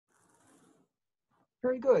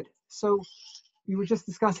Very good. So you were just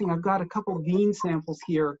discussing, I've got a couple of bean samples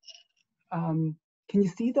here. Can you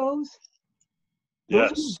see those?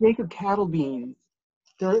 Those are Yes. Jacob cattle beans.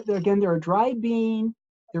 They're a dried bean.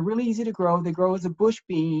 They're really easy to grow. They grow as a bush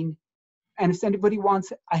bean. And if anybody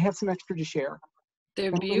wants, I have some extra to share. They're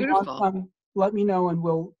If anybody beautiful. wants some, let me know and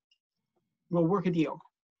we'll work a deal.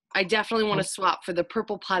 I definitely want to swap for the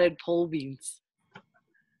purple potted pole beans.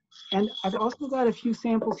 And I've also got a few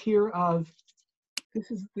samples here of, this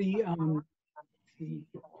is the, you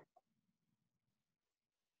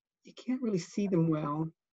can't really see them well.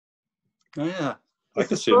 Oh, yeah. I It's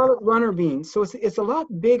can a see. scarlet runner bean. So it's a lot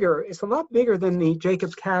bigger. It's a lot bigger than the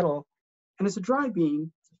Jacob's cattle. And it's a dry bean.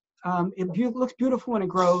 It looks beautiful when it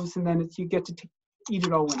grows, and then you get to eat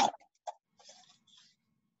it all winter.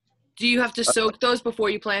 Do you have to soak those before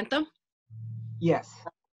you plant them? Yes.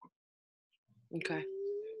 Okay.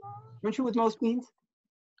 Aren't you with most beans?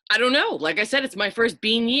 I don't know. Like I said, it's my first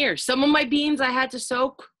bean year. Some of my beans I had to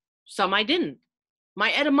soak. Some I didn't.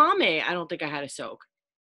 My edamame, I don't think I had to soak.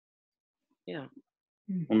 Yeah.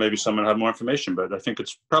 Well, maybe someone had more information, but I think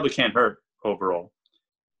it's probably can't hurt overall.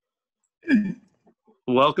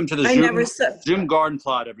 Welcome to the Zoom garden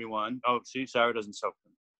plot, everyone. Oh, see, Sarah doesn't soak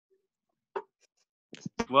them.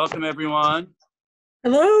 Welcome, everyone.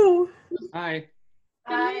 Hello. Hi.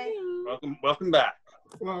 Hi. Welcome back.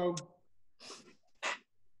 Hello.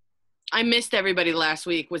 I missed everybody last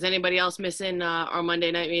week. Was anybody else missing our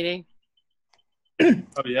Monday night meeting?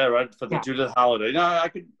 Oh yeah, right. Due to the holiday. No, I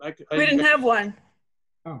could. We didn't have one.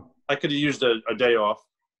 Oh. I could have used a day off,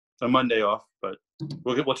 a Monday off, but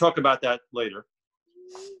we'll talk about that later.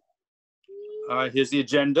 All right, here's the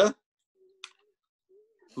agenda.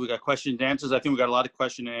 We got questions and answers. I think we got a lot of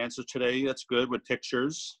question and answers today. That's good, with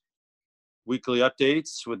pictures. Weekly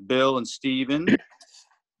updates with Bill and Steven.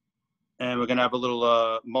 And we're going to have a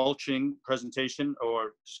little mulching presentation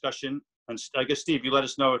or discussion. And I guess, Steve, you let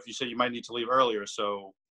us know if you said you might need to leave earlier.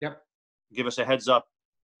 So Yep. Give us a heads up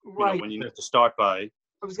Right. when you need to start by.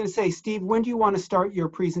 I was going to say, Steve, when do you want to start your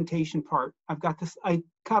presentation part? I've got this. I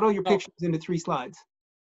cut all your pictures into 3 slides.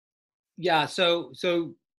 Yeah, so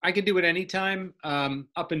I could do it anytime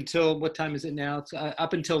up until, what time is it now? It's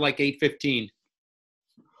up until like 8:15.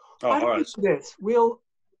 Oh, Why all don't we right. do this?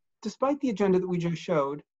 Despite the agenda that we just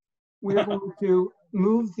showed, we're going to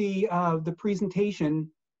move the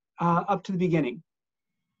presentation up to the beginning.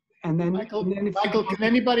 And then, Michael, if can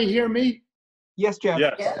anybody hear me? Yes, Jeff.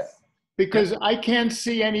 Yes. Because I can't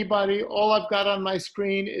see anybody. All I've got on my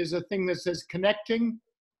screen is a thing that says connecting,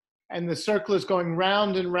 and the circle is going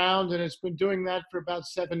round and round, and it's been doing that for about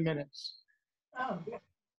 7 minutes. Oh.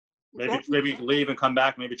 Maybe you can leave and come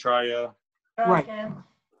back. Maybe try. Right.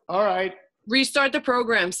 All right. Restart the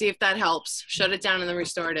program. See if that helps. Shut it down and then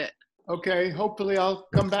restart it. Okay. Hopefully I'll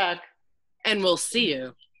come back. And we'll see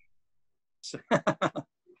you.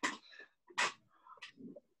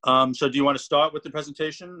 So do you want to start with the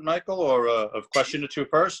presentation, Michael, or a question or two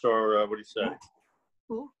first, or what do you say?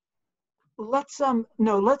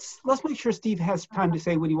 Let's make sure Steve has time to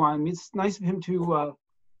say what he wants. I mean, it's nice of him to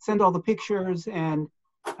send all the pictures and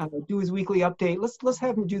do his weekly update. Let's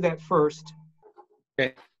have him do that first.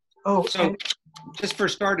 Okay. Oh, so just for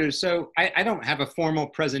starters, so I don't have a formal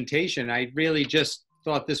presentation. I really just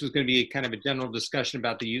thought this was going to be kind of a general discussion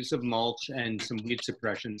about the use of mulch and some weed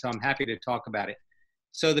suppression. So I'm happy to talk about it.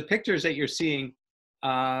 So the pictures that you're seeing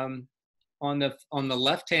on the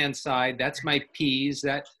left-hand side, that's my peas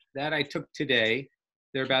that I took today.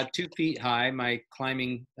 They're about 2 feet high, my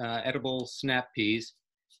climbing edible snap peas.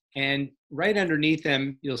 And right underneath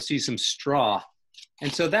them, you'll see some straw.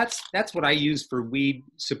 And so that's what I use for weed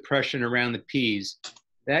suppression around the peas.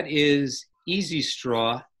 That is easy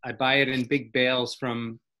straw. I buy it in big bales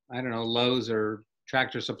from, I don't know, Lowe's or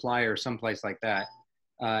Tractor Supply or someplace like that.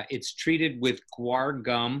 It's treated with guar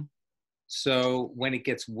gum. So when it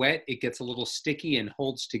gets wet, it gets a little sticky and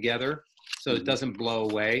holds together so it doesn't blow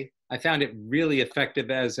away. I found it really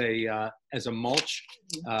effective as a mulch.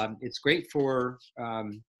 It's great for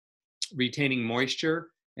retaining moisture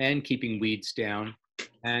and keeping weeds down.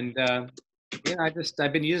 And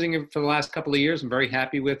I've been using it for the last couple of years. I'm very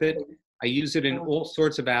happy with it. I use it in all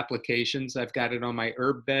sorts of applications. I've got it on my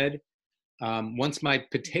herb bed. Once my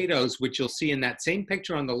potatoes, which you'll see in that same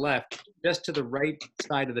picture on the left, just to the right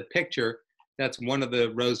side of the picture, that's one of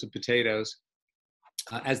the rows of potatoes.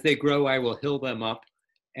 As they grow, I will hill them up.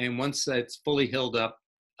 And once it's fully hilled up,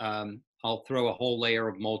 I'll throw a whole layer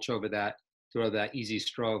of mulch over that, throw that easy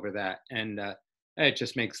straw over that. And it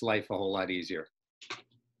just makes life a whole lot easier.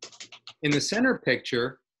 In the center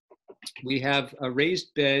picture, we have a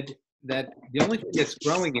raised bed that the only thing that's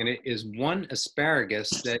growing in it is one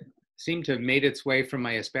asparagus that seemed to have made its way from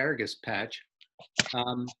my asparagus patch.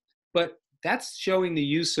 But that's showing the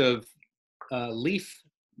use of leaf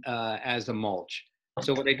as a mulch.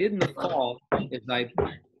 So what I did in the fall is I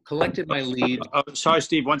collected my leaves. Oh, sorry,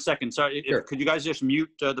 Steve, 1 second. Sorry, Sure. could you guys just mute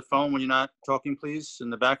the phone when you're not talking, please, in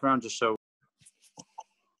the background, just so.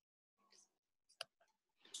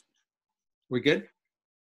 We're good?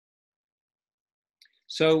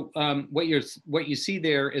 So what you see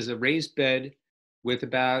there is a raised bed with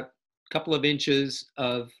about a couple of inches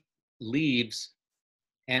of leaves,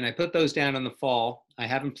 and I put those down in the fall. I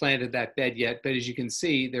haven't planted that bed yet, but as you can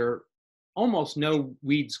see, there are almost no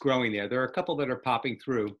weeds growing there. There are a couple that are popping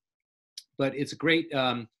through, but it's a great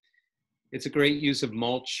use of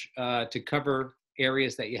mulch to cover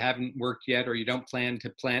areas that you haven't worked yet or you don't plan to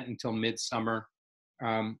plant until midsummer.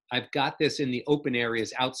 I've got this in the open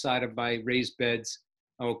areas outside of my raised beds.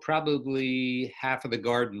 Oh, probably half of the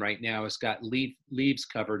garden right now has got leaves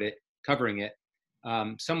covering it.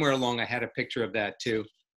 Somewhere along I had a picture of that too.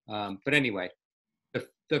 But anyway,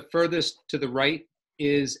 the furthest to the right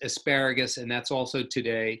is asparagus, and that's also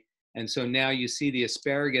today. And so now you see the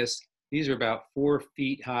asparagus. These are about 4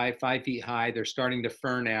 feet high, 5 feet high. They're starting to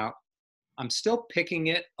fern out. I'm still picking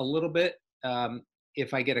it a little bit.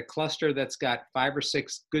 If I get a cluster that's got 5 or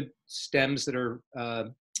 6 good stems that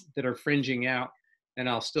are fringing out, and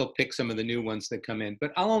I'll still pick some of the new ones that come in.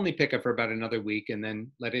 But I'll only pick it for about another week and then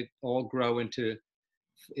let it all grow into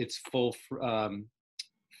its full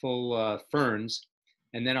ferns.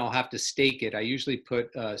 And then I'll have to stake it. I usually put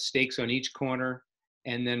stakes on each corner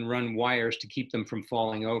and then run wires to keep them from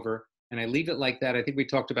falling over. And I leave it like that. I think we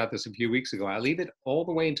talked about this a few weeks ago. I leave it all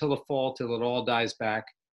the way until the fall, till it all dies back.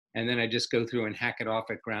 And then I just go through and hack it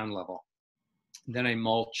off at ground level. Then I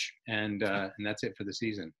mulch, and that's it for the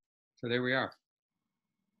season. So there we are.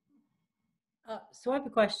 So I have a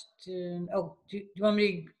question. Oh, do you want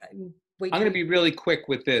me to wait? I'm going to be really quick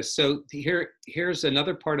with this. So here's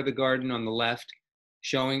another part of the garden on the left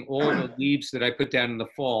showing all the leaves that I put down in the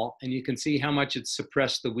fall, and you can see how much it's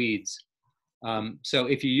suppressed the weeds. So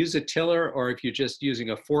if you use a tiller or if you're just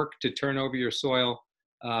using a fork to turn over your soil,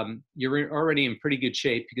 you're already in pretty good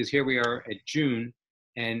shape, because here we are at June,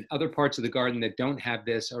 and other parts of the garden that don't have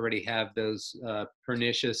this already have those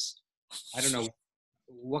pernicious, I don't know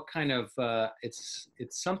what kind of, it's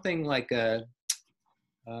something like a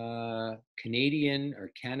Canadian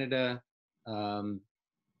or Canada,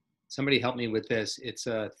 somebody help me with this. It's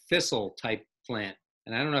a thistle type plant.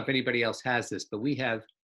 And I don't know if anybody else has this, but we have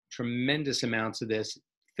tremendous amounts of this.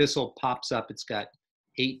 Thistle pops up. It's got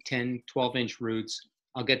 8, 10, 12-inch roots.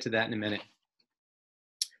 I'll get to that in a minute.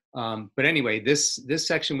 But anyway, this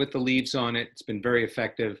section with the leaves on it, it's been very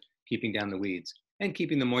effective keeping down the weeds and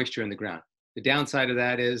keeping the moisture in the ground. The downside of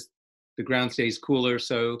that is the ground stays cooler.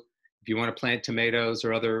 So if you want to plant tomatoes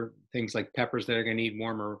or other things like peppers that are going to need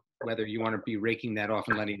warmer weather, you want to be raking that off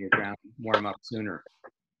and letting your ground warm up sooner.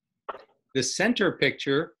 The center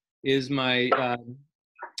picture is my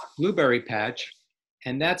blueberry patch,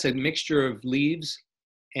 and that's a mixture of leaves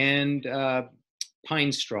and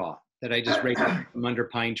pine straw that I just raked from under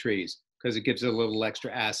pine trees because it gives it a little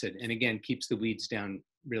extra acid and again keeps the weeds down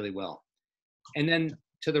really well. And then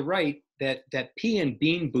to the right, that pea and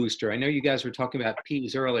bean booster. I know you guys were talking about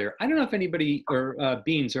peas earlier. I don't know if anybody, or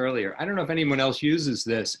beans earlier. I don't know if anyone else uses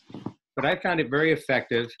this, but I found it very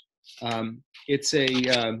effective. It's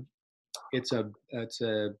a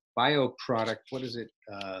bio product. What is it?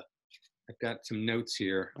 I've got some notes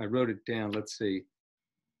here. I wrote it down. Let's see.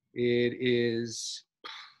 It is,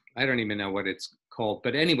 I don't even know what it's called,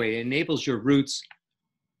 but anyway, it enables your roots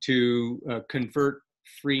to convert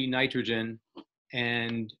free nitrogen.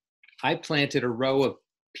 And I planted a row of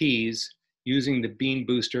peas using the bean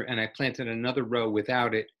booster, and I planted another row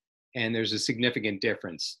without it, and there's a significant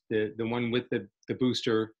difference. The one with the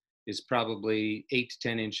booster is probably 8 to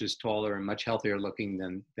 10 inches taller and much healthier looking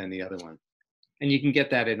than the other one. And you can get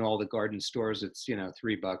that in all the garden stores. It's, $3,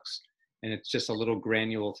 and it's just a little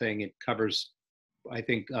granule thing. It covers, I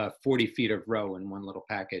think, 40 feet of row in one little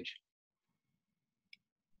package.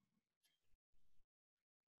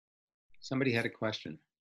 Somebody had a question.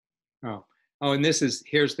 Oh, and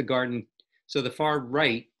here's the garden. So the far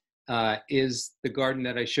right is the garden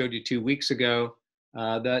that I showed you 2 weeks ago.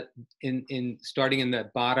 That in starting in the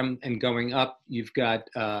bottom and going up, you've got,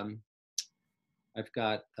 I've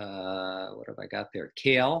got, what have I got there?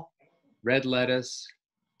 Kale, red lettuce,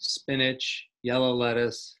 spinach, yellow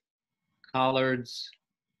lettuce, collards,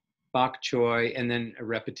 bok choy, and then a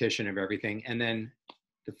repetition of everything. And then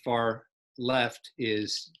the far left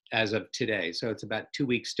is as of today. So it's about 2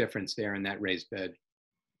 weeks difference there in that raised bed.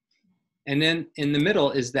 And then in the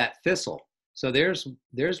middle is that thistle. So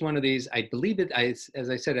there's one of these. I believe it. As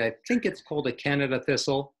I said, I think it's called a Canada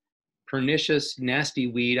thistle, pernicious, nasty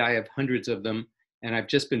weed. I have hundreds of them, and I've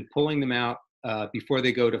just been pulling them out before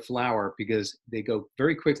they go to flower, because they go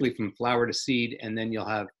very quickly from flower to seed, and then you'll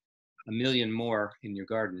have a million more in your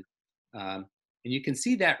garden. And you can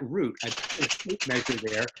see that root. I put a tape measure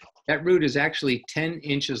there. That root is actually 10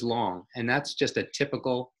 inches long, and that's just a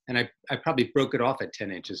typical, and I probably broke it off at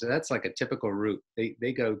 10 inches. So that's like a typical root.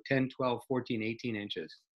 They go 10, 12, 14, 18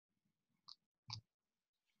 inches.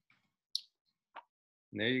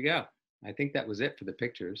 And there you go. I think that was it for the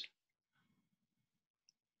pictures.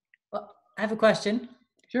 Well, I have a question.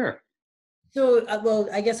 Sure. So, well,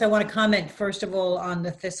 I guess I want to comment first of all on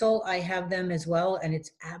the thistle. I have them as well, and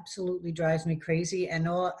it's absolutely drives me crazy. And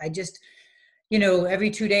I just, every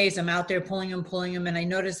 2 days I'm out there pulling them, and I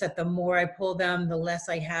notice that the more I pull them, the less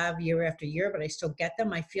I have year after year, but I still get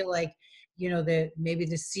them. I feel like, maybe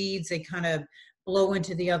the seeds, they kind of blow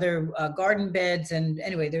into the other garden beds, and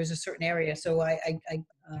anyway, there's a certain area. So I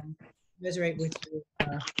resonate with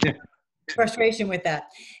your frustration with that.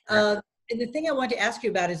 And the thing I want to ask you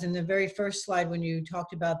about is in the very first slide when you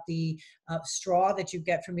talked about the straw that you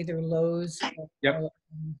get from either Lowe's or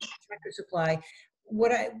Tractor Supply.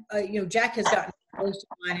 What Jack has gotten close to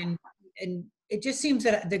mine, and it just seems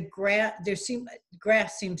that the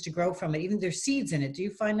grass seems to grow from it. Even there's seeds in it. Do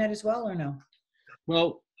you find that as well or no?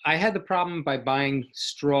 Well, I had the problem by buying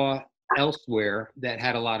straw elsewhere that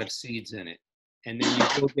had a lot of seeds in it, and then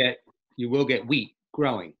you will get wheat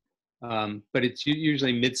growing. But it's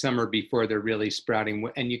usually midsummer before they're really sprouting,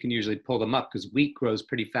 and you can usually pull them up because wheat grows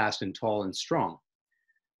pretty fast and tall and strong.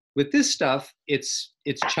 With this stuff, it's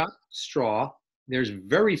chopped straw. There's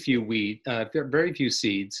very few very few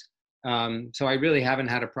seeds. So I really haven't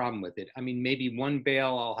had a problem with it. I mean, maybe one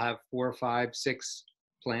bale I'll have 4, 5, 6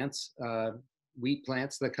 plants, wheat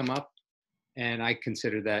plants that come up, and I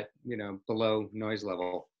consider that below noise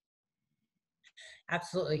level.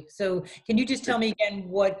 Absolutely. So can you just tell me again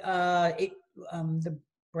what the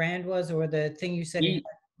brand was, or the thing you said?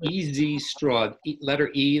 EZ straw, letter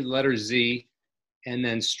E, letter Z, and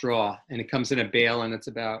then straw. And it comes in a bale, and it's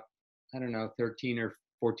about, I don't know, $13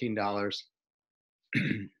 or $14.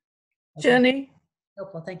 Jenny,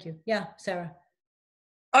 Well, thank you. Yeah, Sarah.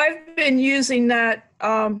 I've been using that.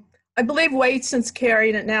 I believe Waitson's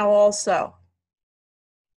carrying it now also.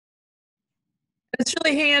 It's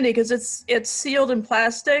really handy because it's sealed in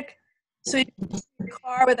plastic, so you can use your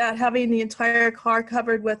car without having the entire car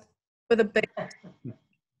covered with a base.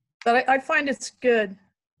 But I find it's good.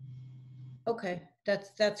 Okay,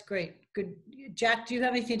 that's great. Good. Jack, do you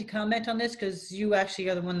have anything to comment on this? Because you actually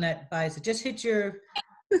are the one that buys it. Just hit your.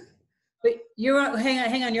 But you're on.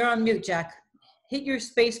 Hang on. You're on mute, Jack. Hit your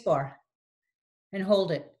space bar, and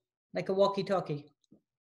hold it like a walkie-talkie.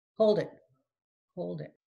 Hold it. Hold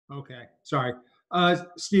it. Okay, sorry.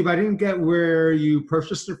 Steve, I didn't get where you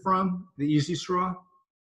purchased it from, the Easy Straw.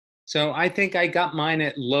 So I think I got mine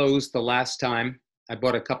at Lowe's the last time. I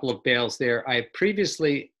bought a couple of bales there. I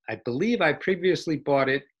believe I previously bought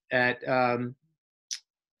it at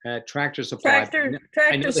Tractor Supply.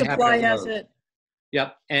 Tractor Supply has it.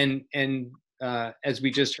 Yep, and as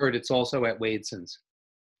we just heard, it's also at Wadeson's.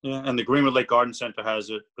 Yeah, and the Greenwood Lake Garden Center has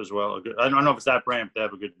it as well. I don't know if it's that brand, but they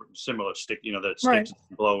have a good similar stick, that sticks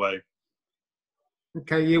and blow away.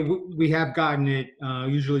 Okay, yeah, we have gotten it.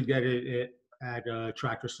 Usually get it at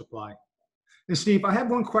Tractor Supply. And Steve, I have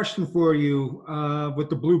one question for you with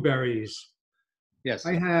the blueberries. Yes.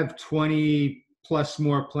 I have 20 plus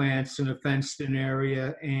more plants in a fenced-in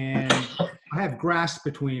area, and I have grass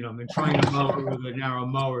between them. And trying to mow it with a narrow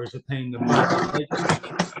mower is a pain in the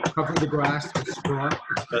butt. Cover the grass with straw.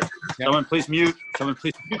 Someone please mute. Someone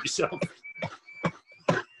please mute yourself.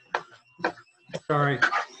 Sorry.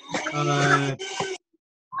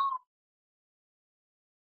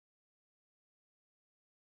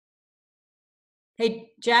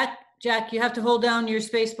 Hey, Jack, you have to hold down your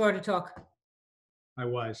space bar to talk. I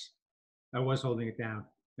was holding it down.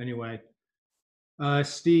 Anyway,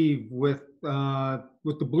 Steve, with the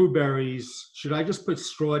blueberries, should I just put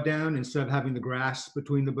straw down instead of having the grass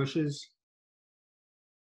between the bushes?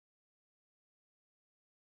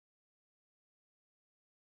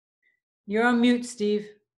 You're on mute, Steve.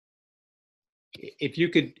 If you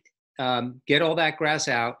could get all that grass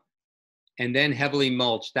out and then heavily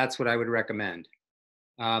mulch, that's what I would recommend.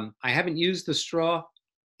 I haven't used the straw,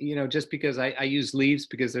 just because I use leaves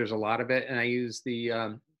because there's a lot of it, and I use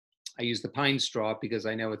the pine straw because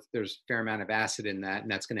I know there's a fair amount of acid in that,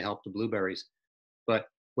 and that's going to help the blueberries. But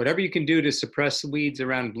whatever you can do to suppress the weeds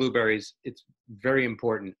around blueberries, it's very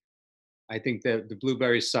important. I think that the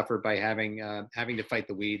blueberries suffer by having to fight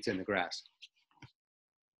the weeds and the grass.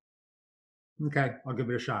 Okay, I'll give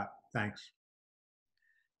it a shot. Thanks.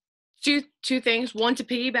 Two things. One, to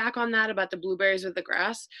piggyback on that about the blueberries with the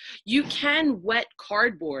grass, you can wet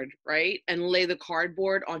cardboard, right, and lay the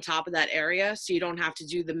cardboard on top of that area, so you don't have to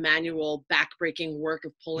do the manual backbreaking work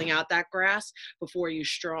of pulling out that grass before you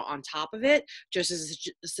straw on top of it, just as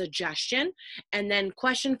a suggestion. And then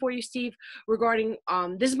question for you, Steve, regarding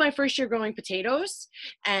this is my first year growing potatoes,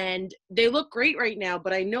 and they look great right now,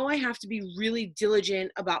 but I know I have to be really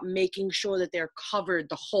diligent about making sure that they're covered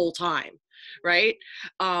the whole time, right?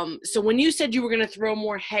 So when you said you were going to throw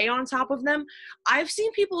more hay on top of them, I've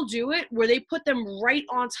seen people do it where they put them right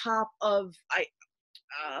on top of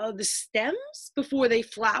the stems before they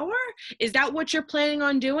flower. Is that what you're planning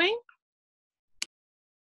on doing?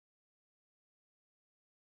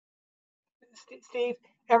 Steve,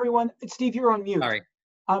 Steve, you're on mute. Sorry.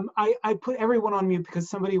 I put everyone on mute because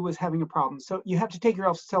somebody was having a problem. So you have to take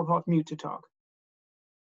yourself off mute to talk.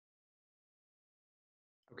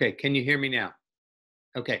 Okay, can you hear me now?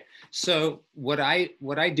 Okay, so what I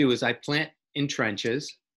do is I plant in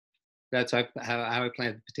trenches. That's how I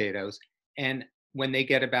plant the potatoes. And when they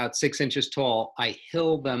get about 6 inches tall, I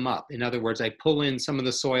hill them up. In other words, I pull in some of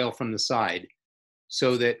the soil from the side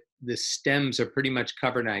so that the stems are pretty much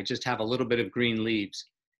covered and I just have a little bit of green leaves.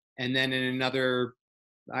 And then in another,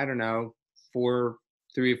 I don't know, 3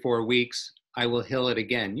 or 4 weeks, I will hill it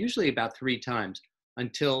again, usually about 3 times,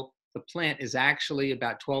 until the plant is actually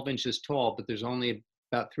about 12 inches tall, but there's only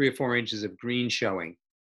about 3 or 4 inches of green showing.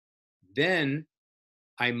 Then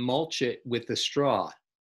I mulch it with the straw,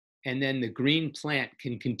 and then the green plant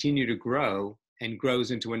can continue to grow and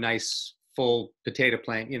grows into a nice full potato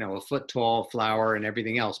plant, you know, a foot tall, flower and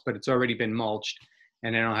everything else, but it's already been mulched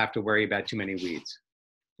and I don't have to worry about too many weeds.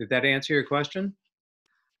 Did that answer your question?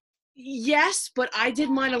 Yes, but I did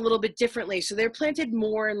mine a little bit differently. So they're planted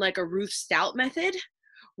more in like a Ruth Stout method,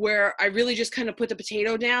 where I really just kind of put the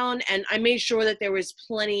potato down and I made sure that there was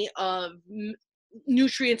plenty of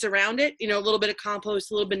nutrients around it, you know, a little bit of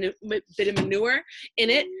compost, a little bit of manure in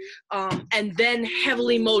it, and then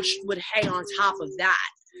heavily mulched with hay on top of that.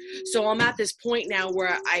 So I'm at this point now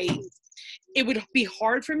where it would be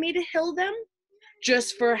hard for me to hill them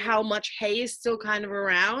just for how much hay is still kind of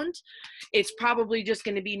around. It's probably just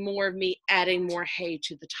going to be more of me adding more hay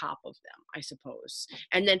to the top of them, I suppose.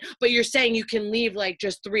 And then, but you're saying you can leave like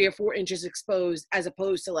just 3 or 4 inches exposed, as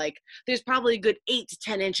opposed to like, there's probably a good 8 to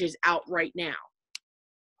 10 inches out right now.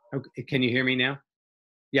 Okay, can you hear me now?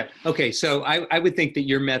 Yeah, okay, so I would think that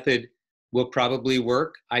your method will probably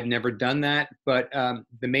work. I've never done that, but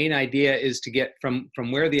the main idea is to get from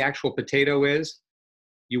where the actual potato is,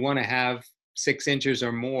 you want to have 6 inches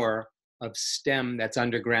or more of stem that's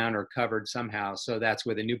underground or covered somehow, so that's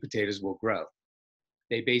where the new potatoes will grow.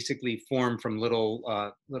 They basically form from little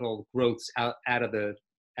growths out of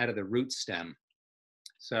the root stem.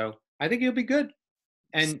 So I think it'll be good.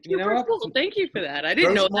 And you know what? Cool. Thank you for that. I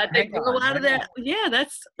didn't know that they grow out of that. Yeah,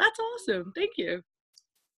 that's awesome. Thank you.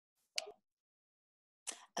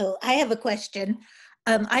 Oh, I have a question.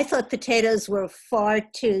 I thought potatoes were far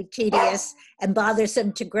too tedious and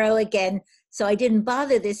bothersome to grow again, so I didn't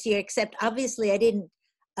bother this year, except obviously I didn't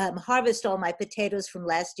harvest all my potatoes from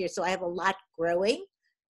last year, so I have a lot growing.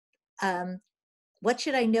 What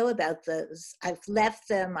should I know about those? I've left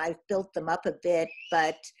them, I've built them up a bit,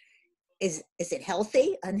 but is it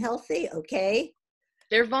healthy, unhealthy, okay?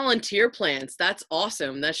 They're volunteer plants. That's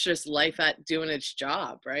awesome. That's just life at doing its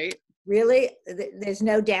job, right? Really? There's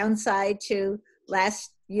no downside to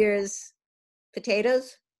last year's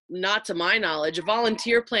potatoes? Not to my knowledge. A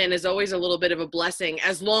volunteer plant is always a little bit of a blessing,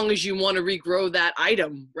 as long as you want to regrow that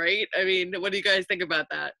item, right? I mean, what do you guys think about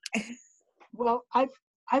that? Well,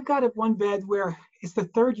 I've got one bed where it's the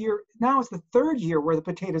third year. Now it's the third year where the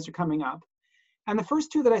potatoes are coming up. And the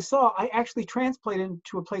first 2 that I saw, I actually transplanted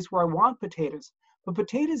to a place where I want potatoes. But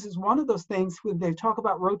potatoes is one of those things when they talk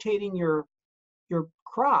about rotating your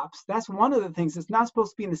crops. That's one of the things that's not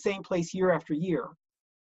supposed to be in the same place year after year.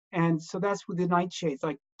 And so that's with the nightshades,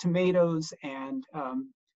 like tomatoes and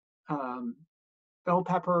bell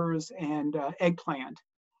peppers and eggplant.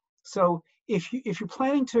 So if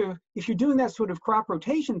you're doing that sort of crop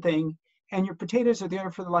rotation thing, and your potatoes are there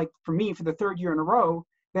for the third year in a row,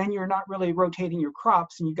 then you're not really rotating your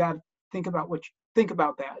crops, and you got to think about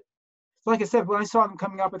that. So like I said, when I saw them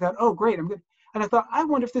coming up, I thought, oh great, I'm good. And I thought, I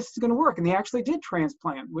wonder if this is going to work. And they actually did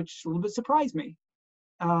transplant, which a little bit surprised me.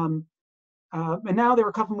 And now there are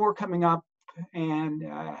a couple more coming up, and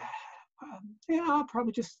yeah, I'll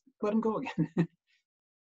probably just let them go again.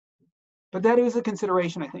 But that is a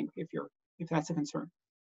consideration, I think, if that's a concern.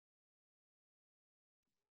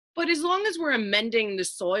 But as long as we're amending the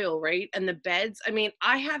soil, right, and the beds, I mean,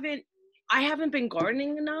 I I haven't been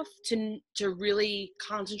gardening enough to really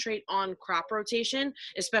concentrate on crop rotation,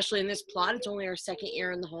 especially in this plot. It's only our second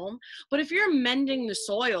year in the home. But if you're mending the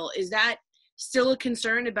soil, is that still a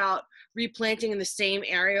concern about replanting in the same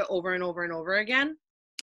area over and over and over again?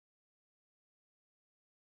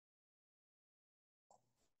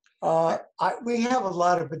 We have a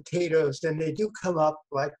lot of potatoes, and they do come up,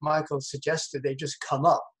 like Michael suggested, they just come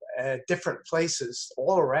up at different places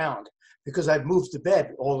all around because I've moved the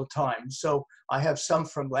bed all the time. So I have some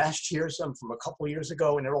from last year, some from a couple years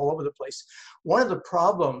ago, and they're all over the place. One of the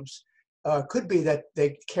problems could be that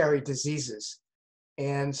they carry diseases.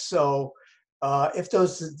 And so if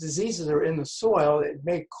those diseases are in the soil, it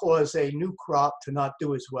may cause a new crop to not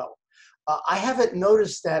do as well. I haven't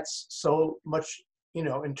noticed that so much, you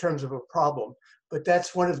know, in terms of a problem, but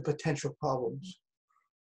that's one of the potential problems.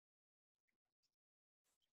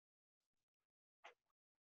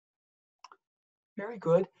 Very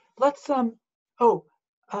good. Let's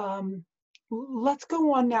let's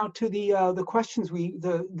go on now to the questions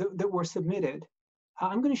that were submitted.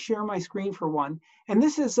 I'm going to share my screen for one, and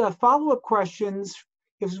this is follow-up questions.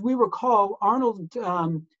 As we recall, Arnold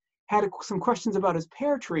had some questions about his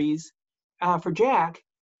pear trees for Jack,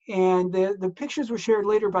 and the pictures were shared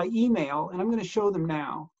later by email, and I'm going to show them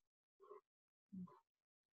now.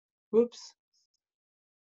 Whoops.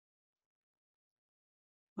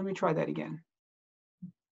 Let me try that again.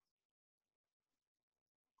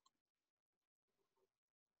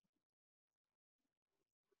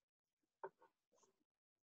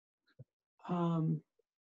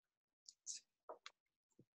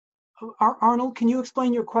 Arnold, can you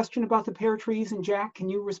explain your question about the pear trees? And Jack, can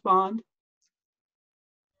you respond?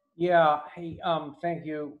 Yeah. Hey, thank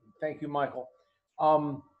you, Michael.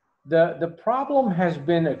 The problem has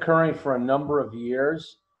been occurring for a number of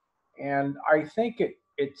years, and I think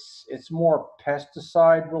it's more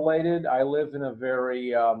pesticide related. I live in a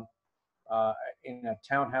very in a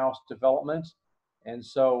townhouse development, and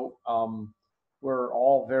so we're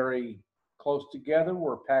all very close together.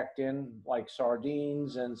 We're packed in like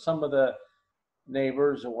sardines, and some of the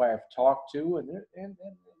neighbors who I've talked to, and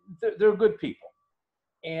they're good people.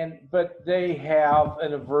 But they have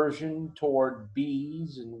an aversion toward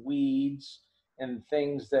bees and weeds and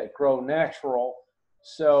things that grow natural.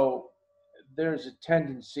 So there's a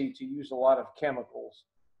tendency to use a lot of chemicals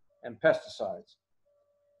and pesticides.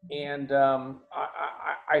 And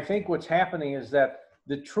I think what's happening is that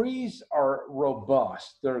the trees are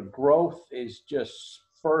robust. Their growth is just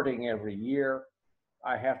spurting every year.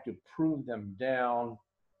 I have to prune them down.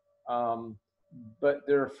 But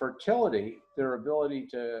their fertility, their ability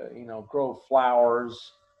to, grow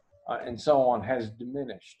flowers and so on has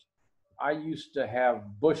diminished. I used to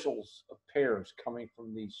have bushels of pears coming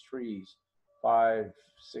from these trees 5,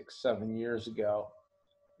 6, 7 years ago.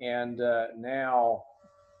 And now,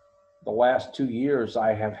 the last 2 years,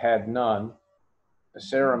 I have had none.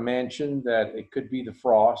 Sarah mentioned that it could be the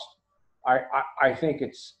frost. I think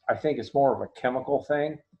it's more of a chemical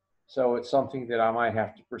thing. So it's something that I might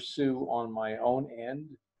have to pursue on my own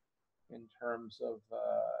end in terms of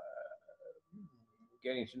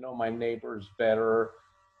getting to know my neighbors better,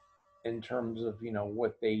 in terms of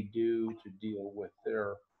what they do to deal with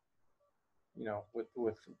their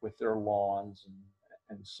with their lawns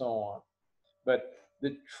and so on. But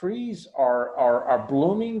the trees are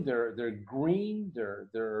blooming. They're green. They're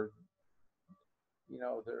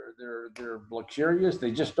luxurious.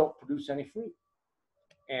 They just don't produce any fruit.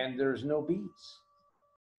 And there's no bees.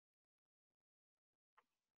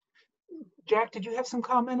 Jack, did you have some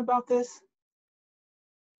comment about this?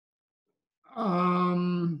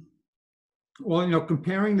 Well,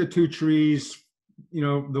 comparing the two trees,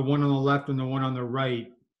 the one on the left and the one on the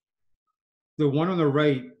right, the one on the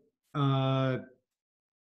right, kind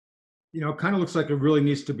of looks like it really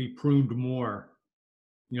needs to be pruned more,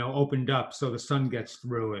 opened up so the sun gets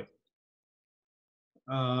through it.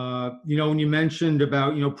 When you mentioned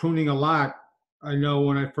about, pruning a lot, I know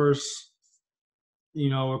when I first,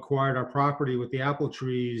 acquired our property with the apple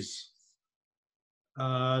trees,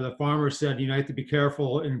 the farmer said, you have to be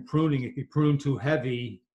careful in pruning. If you prune too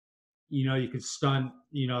heavy, you could stunt,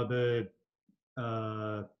 the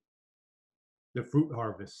fruit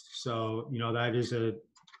harvest. So, that is a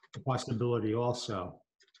possibility also.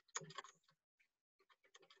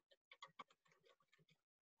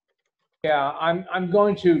 Yeah, I'm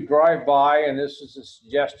going to drive by, and this is a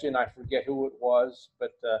suggestion. I forget who it was,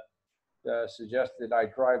 but suggested I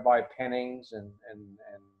drive by Pennings and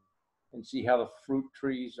see how the fruit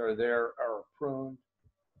trees are pruned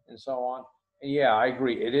and so on. And yeah, I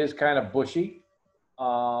agree. It is kind of bushy.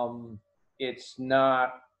 It's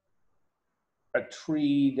not a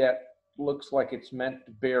tree that looks like it's meant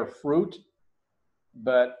to bear fruit,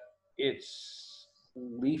 but it's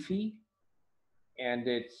leafy and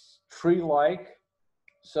it's tree-like.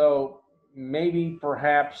 So maybe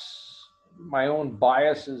perhaps my own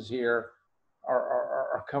biases here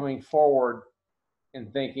are coming forward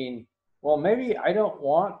and thinking, well, maybe I don't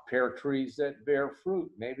want pear trees that bear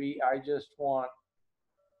fruit. Maybe I just want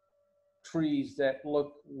trees that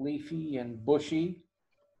look leafy and bushy,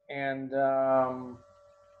 and you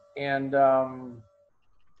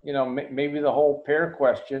know, maybe the whole pear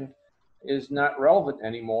question is not relevant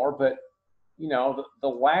anymore. But you know, the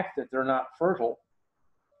lack that they're not fertile,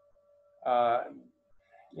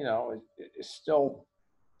 you know, is still,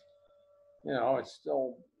 you know, it's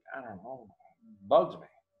still, I don't know, bugs me.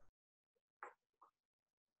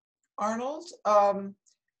 Arnold,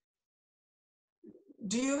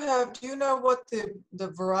 do you know what the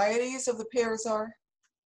varieties of the pears are?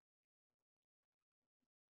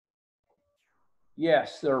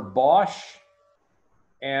 Yes, they're Bosch,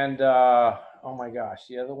 and oh my gosh,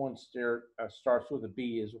 the other one starts with a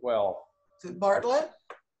B as well. Is it Bartlett?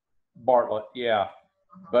 Bartlett, yeah,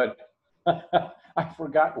 but I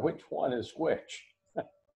forgot which one is which.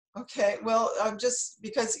 Okay, well, just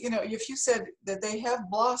because, you know, if you said that they have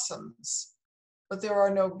blossoms, but there are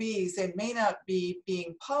no bees, they may not be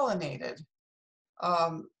being pollinated.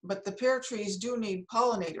 But the pear trees do need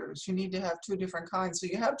pollinators. You need to have two different kinds. So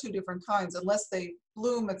you have two different kinds, unless they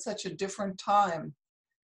bloom at such a different time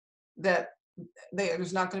that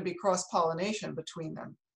there's not going to be cross-pollination between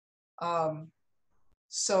them.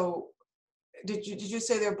 So did you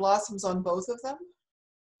say there are blossoms on both of them?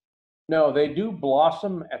 No, they do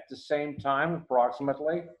blossom at the same time,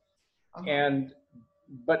 approximately. And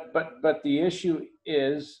but the issue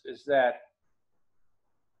is that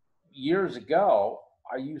years ago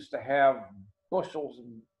I used to have bushels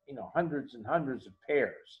and, you know, hundreds and hundreds of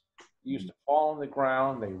pears. They used to fall on the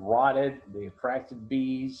ground, they rotted, they attracted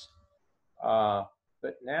bees.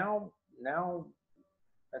 But now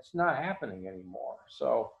that's not happening anymore.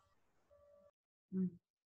 So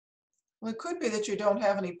well, it could be that you don't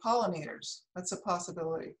have any pollinators. That's a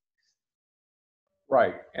possibility.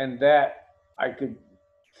 right, and that I could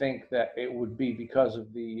think that it would be because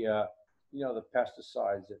of the you know, the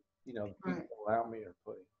pesticides that, you know, the people around me are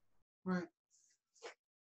putting. Right.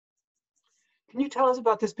 Can you tell us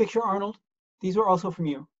about this picture, Arnold? These are also from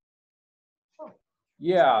you.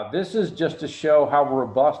 Yeah, this is just to show how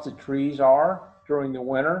robust the trees are during the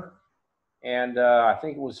winter. And I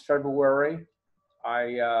think it was February.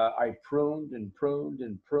 I pruned and pruned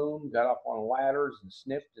and pruned, got up on ladders and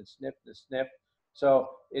snipped and snipped and snipped. So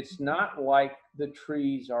it's not like the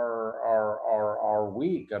trees are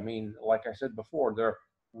weak. I mean, like I said before, they're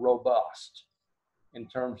robust in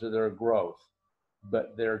terms of their growth,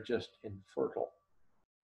 but they're just infertile.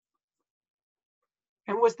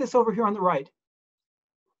 And what's this over here on the right?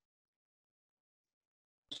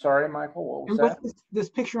 Sorry, Michael, what was And that? what's this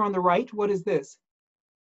picture on the right? What is this?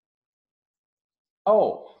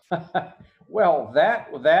 Oh, well,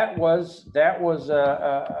 that was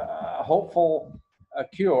a hopeful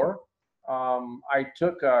cure. I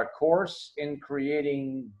took a course in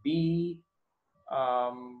creating bee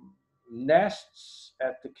nests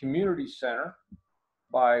at the community center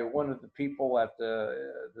by one of the people at the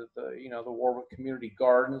you know, the Warwick Community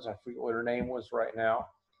Gardens. I forget what her name was right now,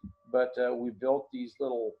 but we built these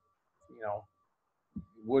little, you know,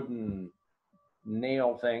 wooden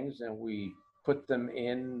nail things, and we put them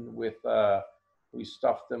in with we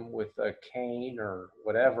stuffed them with a cane or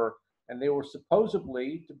whatever, and they were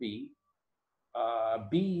supposedly to be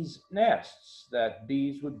bees' nests, that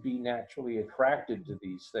bees would be naturally attracted to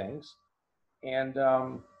these things. And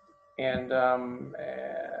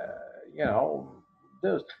you know,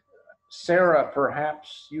 those, Sarah,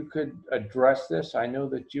 perhaps you could address this. I know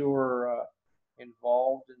that you were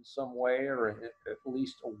involved in some way, or at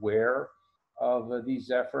least aware of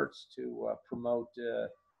these efforts to promote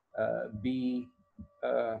bee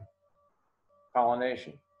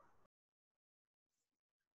pollination.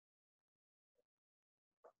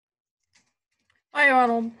 Hi,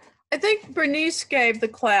 Arnold. I think Bernice gave the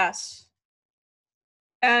class.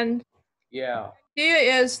 And yeah, the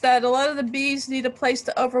idea is that a lot of the bees need a place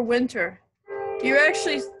to overwinter. You're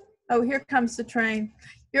actually, oh, here comes the train.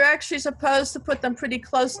 You're actually supposed to put them pretty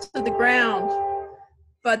close to the ground,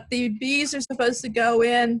 but the bees are supposed to go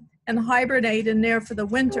in and hibernate in there for the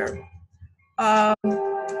winter.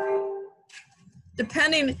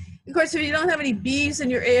 Depending, of course, if you don't have any bees in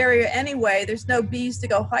your area anyway, there's no bees to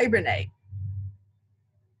go hibernate.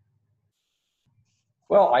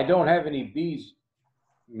 well, I don't have any bees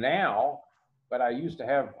now, but I used to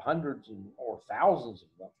have hundreds or thousands of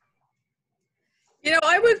them. You know,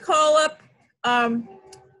 I would call up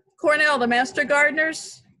Cornell, the Master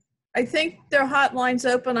Gardeners. I think their hotline's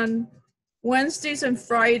open on Wednesdays and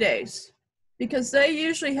Fridays because they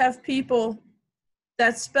usually have people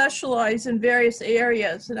that specialize in various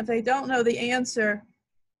areas. And if they don't know the answer,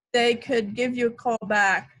 they could give you a call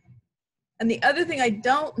back. And the other thing I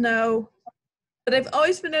don't know, but I've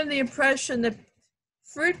always been under the impression that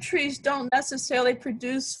fruit trees don't necessarily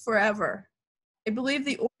produce forever. I believe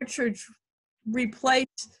the orchards replace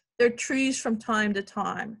their trees from time to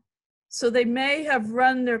time. So they may have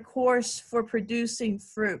run their course for producing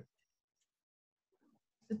fruit.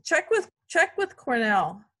 Check with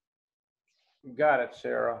Cornell. Got it,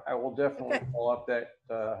 Sarah. I will definitely Okay. pull up that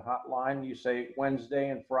hotline. You say Wednesday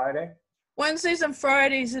and Friday? Wednesdays and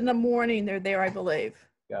Fridays in the morning, they're there, I believe.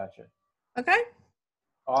 Gotcha. Okay?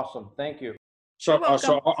 Awesome. Thank you. So, You're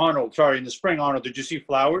welcome. Arnold, sorry, in the spring, Arnold, did you see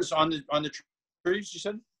flowers on the trees? You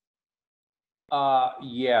said.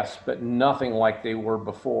 Yes, but nothing like they were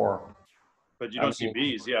before. But you don't see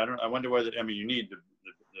bees. Yeah, I wonder whether. I mean, you need the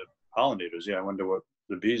pollinators. Yeah, I wonder what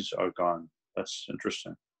the bees are gone. That's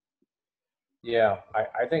interesting. Yeah,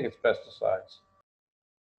 I think it's pesticides.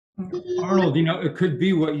 Arnold, you know, it could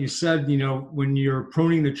be what you said, you know, when you're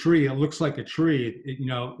pruning the tree, it looks like a tree. You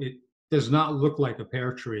know, it does not look like a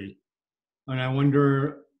pear tree. And I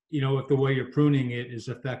wonder, you know, if the way you're pruning it is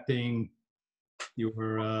affecting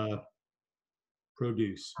your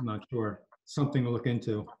produce. I'm not sure. Something to look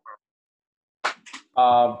into.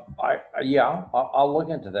 Yeah, I'll look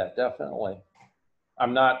into that, definitely.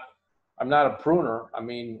 I'm not a pruner. I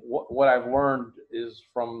mean, what I've learned is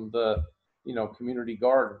from the, community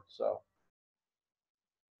garden, so.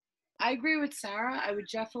 I agree with Sarah. I would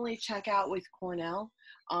definitely check out with Cornell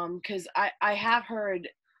because I have heard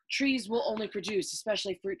trees will only produce,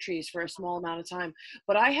 especially fruit trees, for a small amount of time.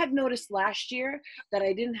 But I had noticed last year that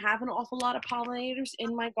I didn't have an awful lot of pollinators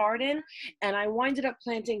in my garden, and I winded up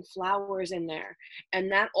planting flowers in there.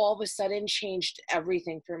 And that all of a sudden changed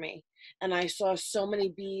everything for me. And I saw so many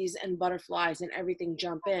bees and butterflies and everything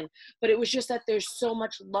jump in. But it was just that there's so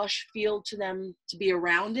much lush field to them to be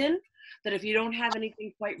around in, that if you don't have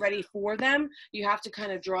anything quite ready for them, you have to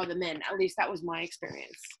kind of draw them in. At least that was my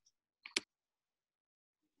experience.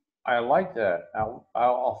 I like that.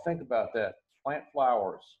 I'll think about that. Plant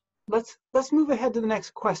flowers. Let's move ahead to the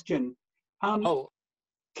next question. Oh,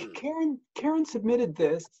 Karen submitted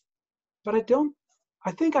this, but I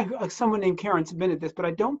think someone named Karen submitted this, but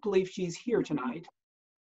I don't believe she's here tonight.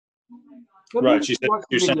 Right, she said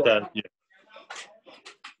you sent that. Yeah.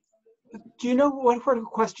 Do you know what her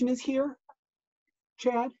question is here,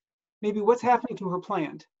 Chad? Maybe what's happening to her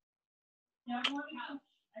plant?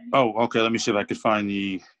 Oh, okay. Let me see if I could find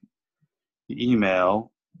the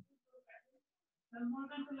email.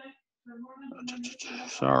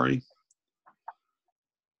 Sorry,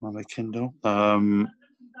 on my Kindle. But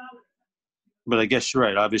I guess you're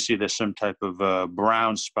right. Obviously, there's some type of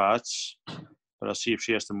brown spots. But I'll see if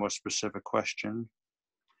she asked a more specific question.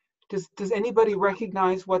 Does anybody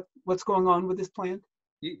recognize what's going on with this plant?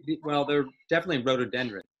 Well, they're definitely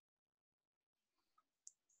rhododendron.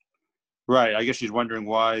 Right. I guess she's wondering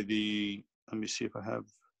why let me see if I have.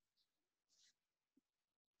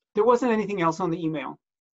 There wasn't anything else on the email.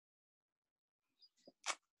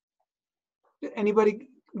 Anybody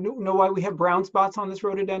know why we have brown spots on this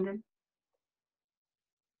rhododendron?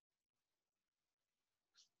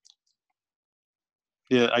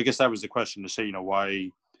 Yeah, I guess that was the question, to say,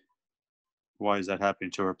 why is that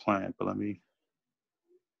happening to her plant? But let me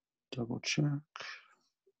double check.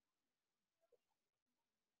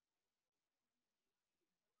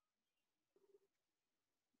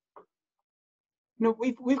 No,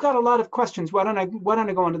 we've got a lot of questions. Why don't I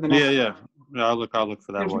go on to the next? Yeah. I'll look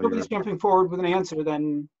for that. If everybody's jumping forward with an answer,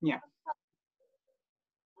 then yeah.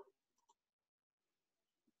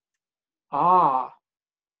 Are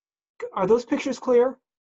those pictures clear?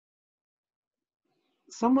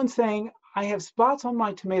 Someone's saying, I have spots on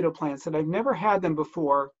my tomato plants that I've never had them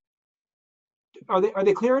before. Are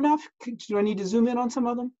they clear enough? Do I need to zoom in on some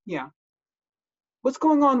of them? Yeah. What's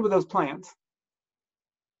going on with those plants?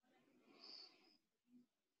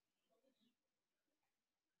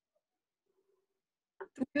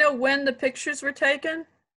 Do we know when the pictures were taken?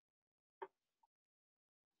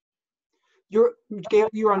 Gail,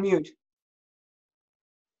 you're on mute.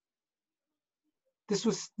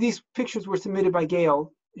 These pictures were submitted by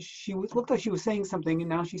Gail. She looked like she was saying something, and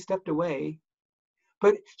now she stepped away.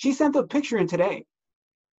 But she sent the picture in today.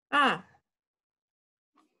 You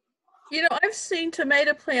know, I've seen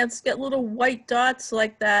tomato plants get little white dots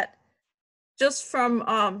like that just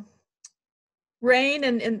from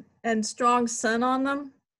rain and strong sun on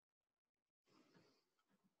them.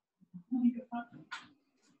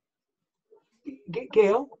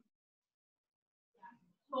 Gail?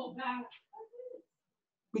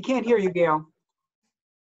 We can't hear you, Gail.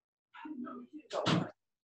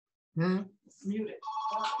 Hmm?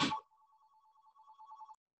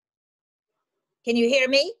 Can you hear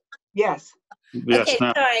me? Yes. Yes, Okay,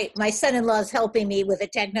 now. sorry. My son-in-law is helping me with a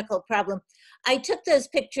technical problem. I took those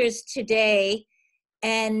pictures today,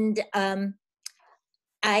 and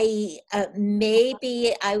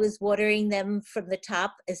maybe I was watering them from the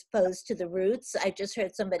top as opposed to the roots. I just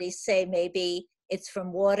heard somebody say maybe it's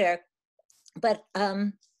from water, but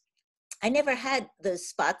I never had those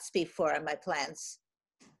spots before on my plants.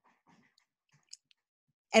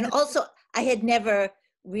 And also, I had never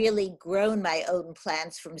really grown my own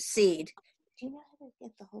plants from seed. Do you know how to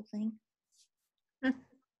get the whole thing?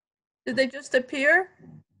 Did they just appear?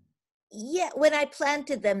 Yeah, when I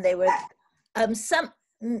planted them, they were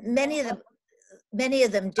many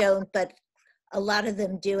of them don't, but a lot of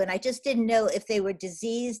them do. And I just didn't know if they were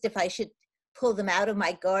diseased, if I should pull them out of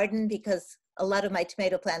my garden because a lot of my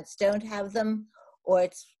tomato plants don't have them, or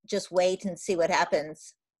it's just wait and see what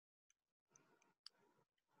happens.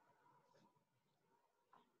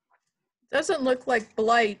 Doesn't look like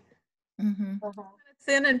blight. Mm-hmm.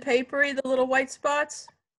 Thin and papery, the little white spots.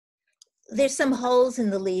 There's some holes in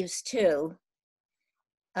the leaves too.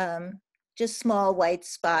 Just small white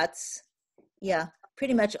spots. Yeah,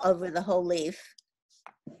 pretty much over the whole leaf.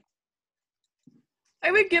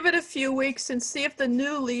 I would give it a few weeks and see if the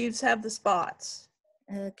new leaves have the spots.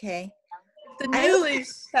 Okay. If the new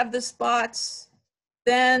leaves have the spots,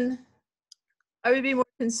 then I would be more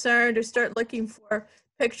concerned or start looking for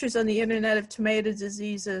pictures on the internet of tomato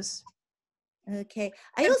diseases. Okay.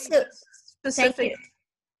 I also specific.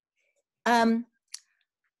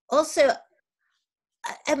 Also,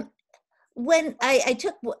 when I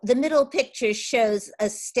took the middle picture shows a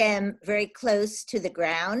stem very close to the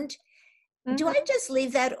ground. Mm-hmm. Do I just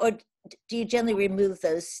leave that, or do you generally remove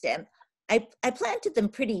those stems? I planted them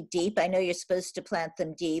pretty deep. I know you're supposed to plant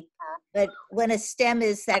them deep, but when a stem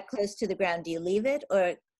is that close to the ground, do you leave it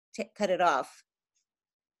or cut it off?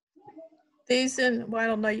 These well, I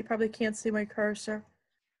don't know, you probably can't see my cursor.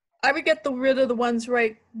 I would get rid of the ones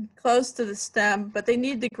right close to the stem, but they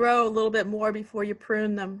need to grow a little bit more before you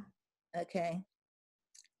prune them. Okay.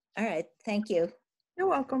 All right, thank you. You're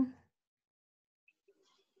welcome.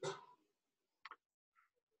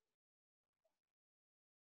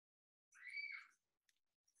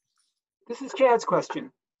 This is Chad's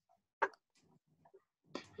question.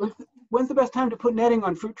 When's the best time to put netting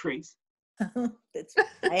on fruit trees? I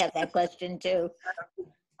have that question too.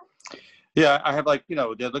 Yeah, I have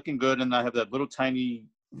they're looking good, and I have that little tiny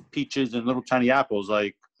peaches and little tiny apples.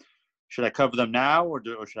 Like, should I cover them now or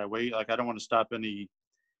should I wait? Like, I don't want to stop any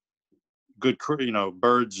good,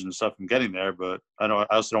 birds and stuff from getting there, but I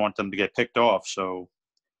also don't want them to get picked off. So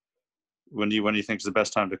when do you think is the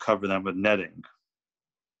best time to cover them with netting?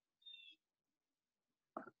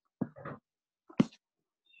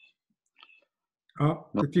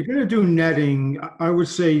 If you're going to do netting, I would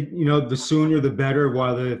say, the sooner the better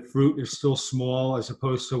while the fruit is still small, as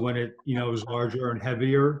opposed to when it, is larger and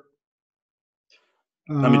heavier.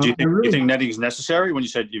 I mean, do you think netting is necessary? If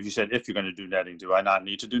you said if you're going to do netting, do I not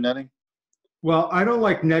need to do netting? Well, I don't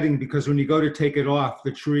like netting because when you go to take it off,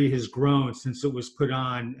 the tree has grown since it was put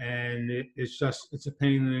on, and it's a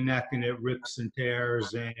pain in the neck, and it rips and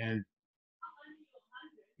tears. And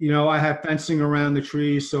I have fencing around the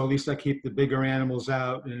trees, so at least I keep the bigger animals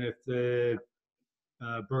out. And if the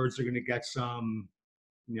birds are going to get some,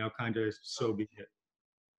 kind of, so be it.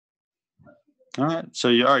 All right. So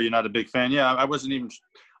you're not a big fan. Yeah,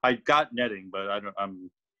 I got netting, but I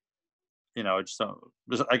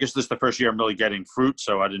guess this is the first year I'm really getting fruit,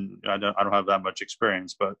 so I don't have that much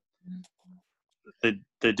experience, but they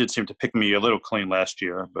did seem to pick me a little clean last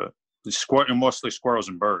year, but mostly squirrels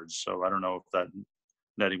and birds. So I don't know if that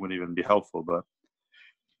netting would even be helpful, but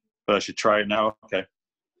I should try it now. Okay.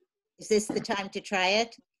 Is this the time to try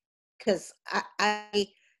it? Because I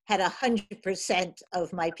had 100%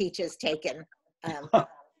 of my peaches taken.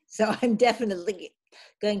 So I'm definitely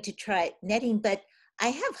going to try netting, but I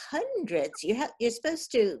have hundreds. You're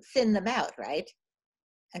supposed to thin them out, right?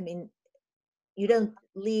 I mean, you don't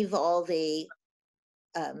leave all the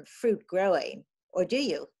fruit growing, or do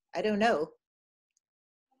you? I don't know.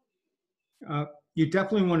 You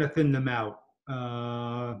definitely want to thin them out.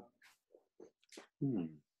 I mean,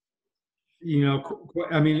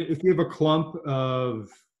 if you have a clump of,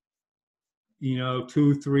 2,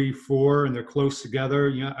 3, 4, and they're close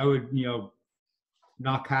together, I would,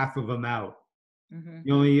 knock half of them out. Mm-hmm.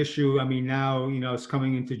 The only issue, I mean, now, it's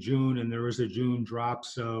coming into June and there is a June drop.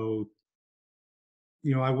 So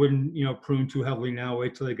I wouldn't, prune too heavily now.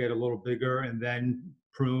 Wait till they get a little bigger and then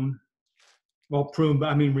prune. Well, prune, but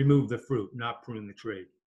I mean, remove the fruit, not prune the tree.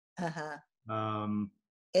 Uh-huh. Um,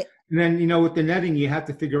 It, and then, with the netting, you have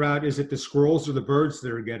to figure out, is it the squirrels or the birds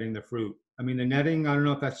that are getting the fruit? I mean, the netting, I don't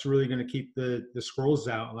know if that's really going to keep the squirrels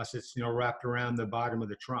out unless it's, wrapped around the bottom of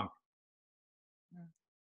the trunk.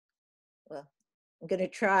 well, I'm going to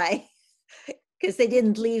try because they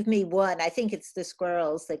didn't leave me one. I think it's the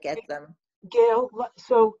squirrels that get them. Gail,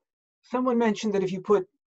 so someone mentioned that if you put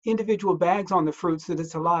individual bags on the fruits, that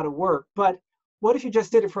it's a lot of work. But what if you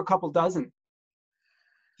just did it for a couple dozen?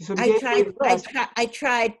 You sort of gave away the rest. I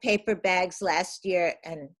tried paper bags last year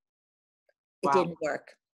and it Wow. didn't work.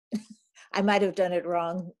 I might have done it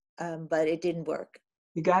wrong, but it didn't work.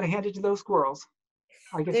 You got to hand it to those squirrels.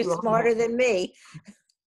 I guess They're you smarter than me.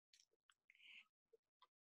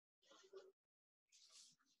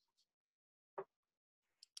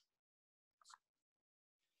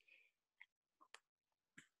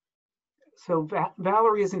 So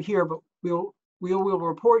Valerie isn't here, but we'll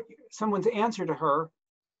report someone's answer to her.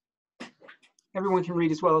 Everyone can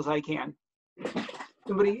read as well as I can.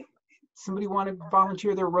 Somebody want to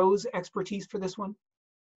volunteer their rose expertise for this one?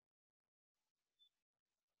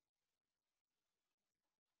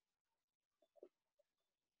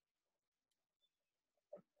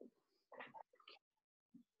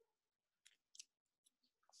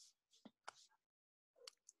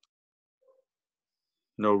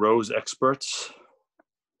 No rose experts.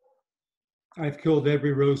 I've killed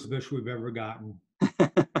every rose bush we've ever gotten.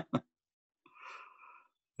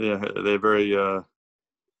 Yeah, they're very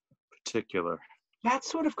particular. That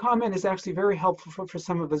sort of comment is actually very helpful for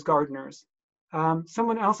some of us gardeners.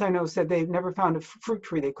 Someone else I know said they've never found a fruit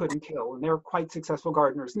tree they couldn't kill, and they're quite successful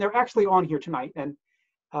gardeners. And they're actually on here tonight. And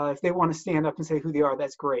if they want to stand up and say who they are,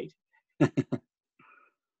 that's great.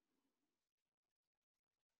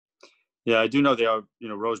 Yeah, I do know they are,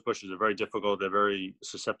 rose bushes are very difficult. They're very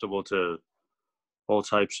susceptible to all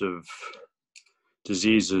types of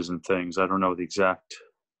diseases and things. I don't know the exact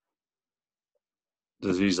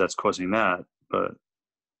disease that's causing that, but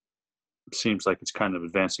it seems like it's kind of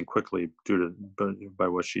advancing quickly by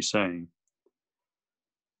what she's saying.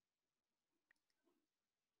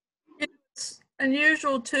 It's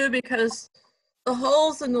unusual too because the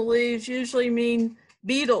holes in the leaves usually mean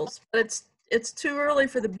beetles, but it's too early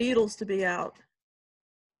for the beetles to be out.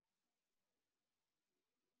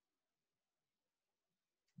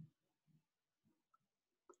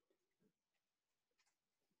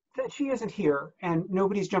 She isn't here, and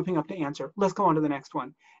nobody's jumping up to answer. Let's go on to the next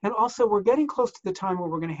one. And also, we're getting close to the time where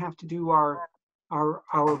we're going to have to do our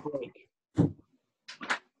break.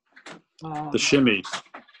 The shimmy.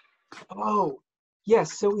 Oh,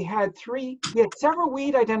 yes. So we had several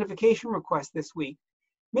weed identification requests this week.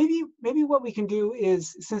 Maybe what we can do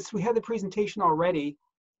is, since we had the presentation already,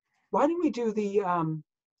 why don't we do the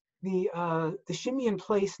shimmy in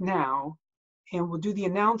place now, and we'll do the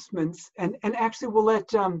announcements, and actually we'll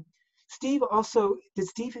let Steve also. Did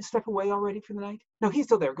Steve step away already for the night? No, he's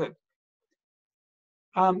still there. Good.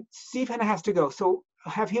 Steve has to go, so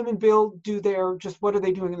have him and Bill do what are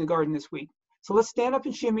they doing in the garden this week. So let's stand up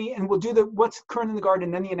and shimmy, and we'll do what's current in the garden,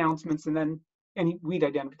 and then the announcements, and then any weed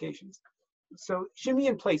identifications. So shimmy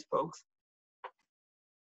in place, folks.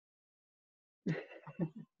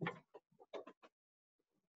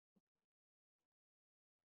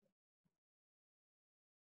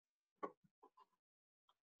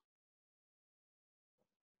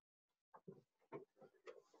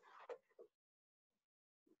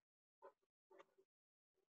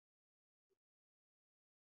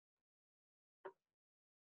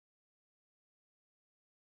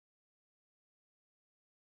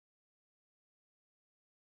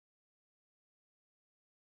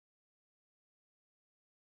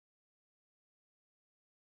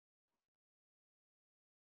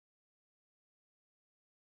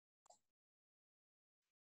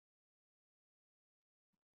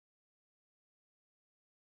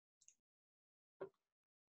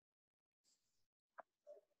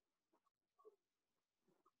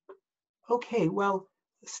 Okay, well,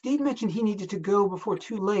 Steve mentioned he needed to go before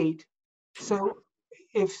too late. So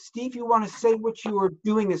if Steve, you want to say what you are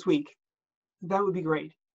doing this week, that would be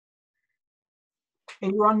great.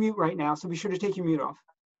 And you're on mute right now, so be sure to take your mute off.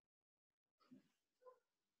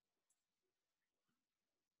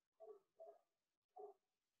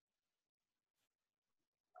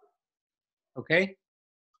 Okay.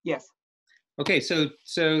 Yes. Okay, so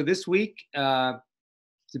this week,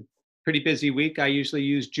 it's a pretty busy week. I usually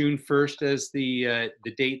use June 1st as the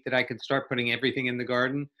date that I could start putting everything in the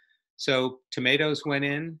garden. So tomatoes went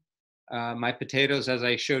in, My potatoes, as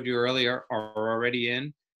I showed you earlier, are already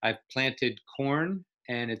in. I've planted corn,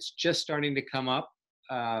 and it's just starting to come up.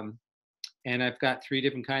 And I've got 3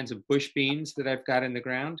 different kinds of bush beans that I've got in the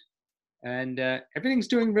ground. And everything's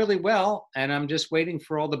doing really well, and I'm just waiting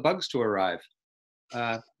for all the bugs to arrive,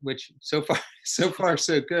 which so far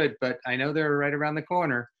so good, but I know they're right around the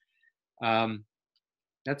corner.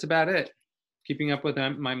 That's about it. Keeping up with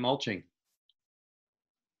my mulching.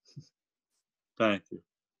 Thank you.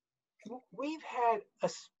 We've had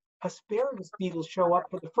asparagus beetles show up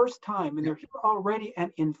for the first time, and they're here already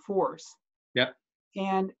and in force. Yep.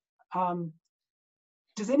 And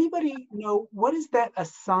does anybody know what is that a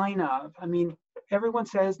sign of? I mean, everyone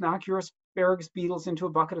says knock your asparagus beetles into a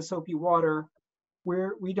bucket of soapy water.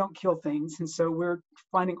 We don't kill things, and so we're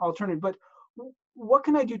finding alternative. But what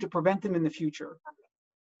can I do to prevent them in the future?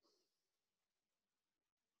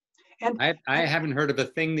 And I haven't heard of a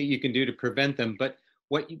thing that you can do to prevent them, but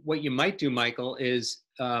what you might do, Michael, is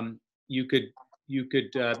you could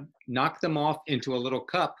knock them off into a little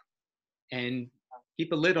cup and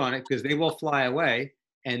keep a lid on it, because they will fly away,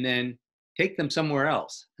 and then take them somewhere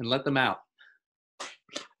else and let them out.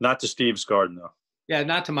 Not to Steve's garden, though. Yeah,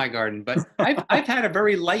 not to my garden, but I've had a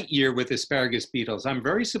very light year with asparagus beetles. I'm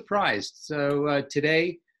very surprised. So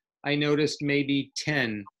today I noticed maybe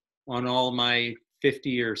 10 on all my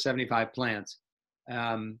 50 or 75 plants.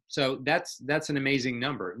 So that's an amazing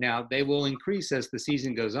number. Now they will increase as the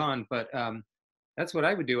season goes on, but that's what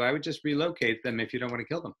I would do. I would just relocate them if you don't want to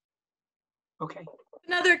kill them. Okay.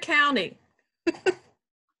 Another county.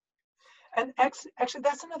 And actually,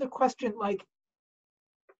 that's another question. Like,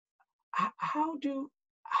 how do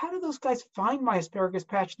those guys find my asparagus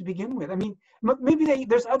patch to begin with? I mean, maybe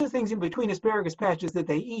there's other things in between asparagus patches that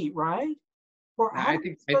they eat, right? Or I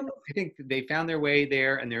think they found their way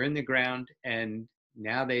there, and they're in the ground, and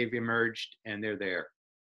now they've emerged and they're there.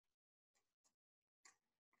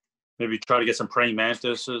 Maybe try to get some praying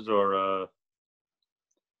mantises, or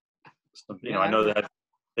I know that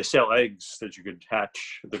they sell eggs that you could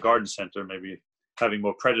hatch at the garden center. Maybe having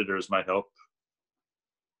more predators might help.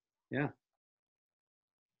 Yeah.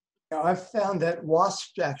 I've found that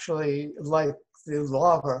wasps actually like the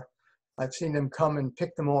larvae. I've seen them come and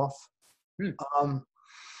pick them off.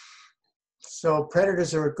 So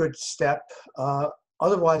predators are a good step.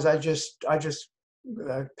 Otherwise, I just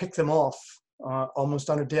pick them off almost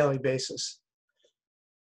on a daily basis.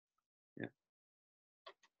 Yeah.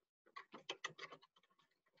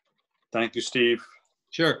 Thank you, Steve.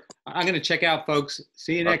 Sure. I'm going to check out, folks.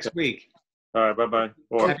 See you next week. All right. Bye-bye.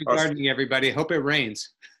 Happy gardening, everybody. Hope it rains.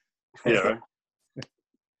 Yeah.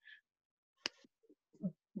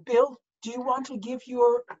 Bill, do you want to give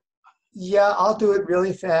your... Yeah, I'll do it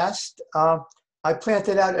really fast. I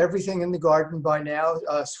planted out everything in the garden by now,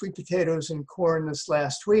 sweet potatoes and corn this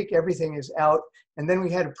last week. Everything is out. And then we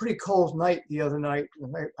had a pretty cold night the other night.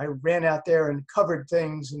 And I ran out there and covered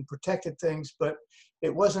things and protected things, but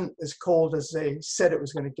it wasn't as cold as they said it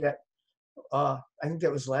was going to get. I think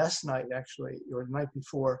that was last night, actually, or the night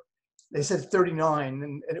before. They said 39,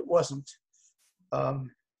 and it wasn't.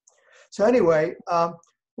 So anyway,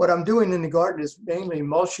 what I'm doing in the garden is mainly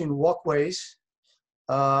mulching walkways,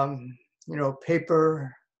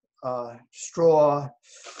 paper, straw,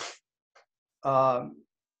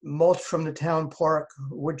 mulch from the town park,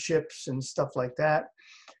 wood chips and stuff like that.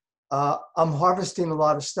 I'm harvesting a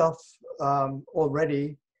lot of stuff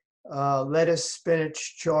already. Lettuce,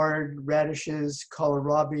 spinach, chard, radishes,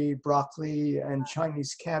 kohlrabi, broccoli, and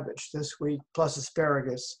Chinese cabbage this week, plus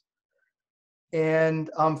asparagus. And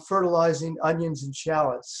I'm fertilizing onions and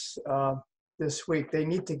shallots this week. They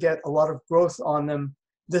need to get a lot of growth on them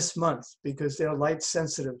this month because they're light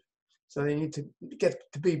sensitive. So they need to get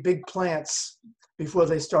to be big plants before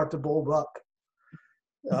they start to bulb up.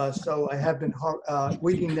 So I have been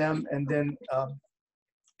weeding them and then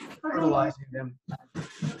fertilizing them.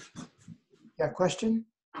 Yeah, question?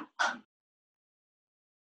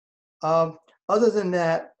 Other than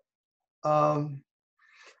that,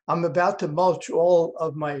 I'm about to mulch all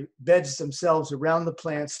of my beds themselves around the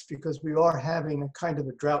plants because we are having a kind of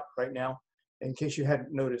a drought right now, in case you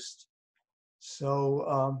hadn't noticed. So,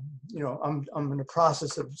 I'm in the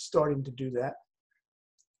process of starting to do that.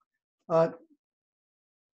 And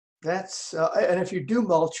if you do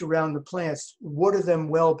mulch around the plants, water them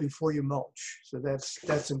well before you mulch. So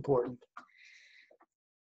that's important.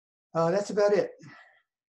 That's about it.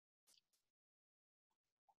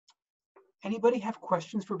 Anybody have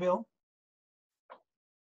questions for Bill?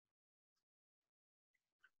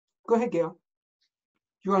 Go ahead, Gail.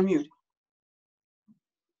 You're on mute.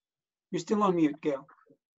 You're still on mute, Gail.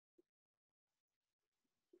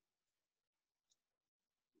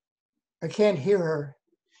 I can't hear her.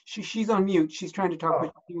 She's on mute. She's trying to talk,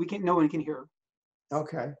 Oh. but no one can hear her.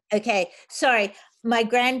 Okay. Okay, sorry. My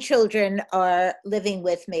grandchildren are living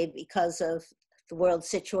with me because of the world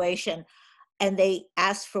situation, and they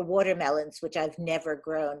asked for watermelons, which I've never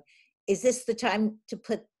grown. Is this the time to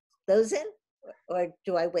put those in, or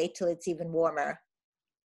do I wait till it's even warmer?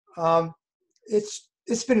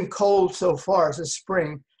 It's been cold so far. It's a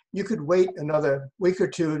spring. You could wait another week or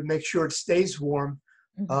two to make sure it stays warm.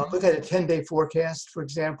 Look at a 10-day forecast, for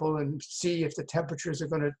example, and see if the temperatures are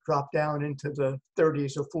going to drop down into the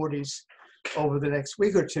 30s or 40s over the next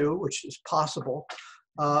week or two, which is possible.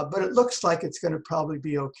 But it looks like it's going to probably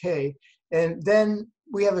be okay. And then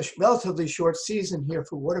we have a relatively short season here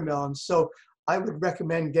for watermelons. So I would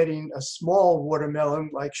recommend getting a small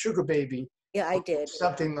watermelon like Sugar Baby. Yeah, I did.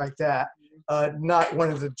 Something like that. Not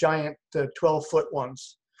one of the giant 12-foot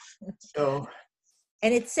ones. So.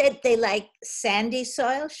 And it said they like sandy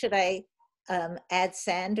soil. Should I add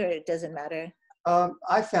sand, or it doesn't matter?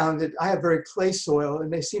 I found that I have very clay soil,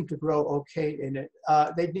 and they seem to grow okay in it.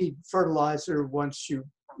 They need fertilizer once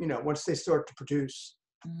once they start to produce.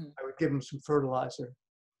 I would give them some fertilizer.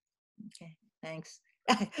 Okay, thanks.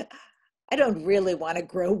 I don't really want to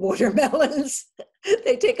grow watermelons.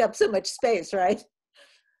 They take up so much space, right?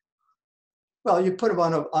 Well, you put them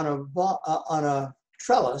on a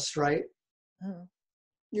trellis, right? Oh.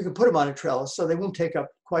 You can put them on a trellis, so they won't take up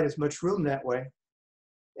quite as much room that way.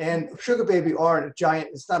 And Sugar Baby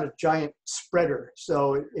it's not a giant spreader.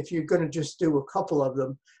 So if you're going to just do a couple of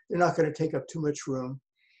them, they're not going to take up too much room.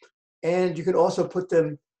 And you can also put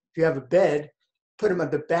them, if you have a bed, put them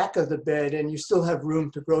at the back of the bed, and you still have room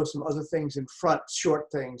to grow some other things in front, short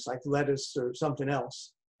things like lettuce or something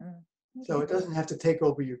else. Okay. So it doesn't have to take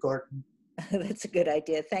over your garden. That's a good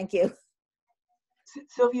idea. Thank you.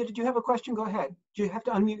 Sylvia, did you have a question? Go ahead. Do you have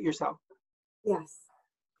to unmute yourself? Yes.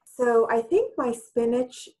 So I think my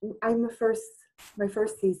spinach, my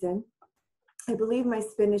first season, I believe my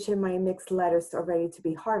spinach and my mixed lettuce are ready to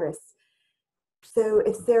be harvested. So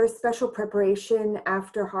is there a special preparation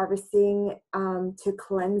after harvesting to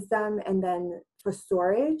cleanse them and then for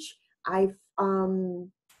storage?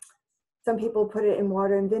 Some people put it in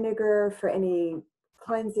water and vinegar for any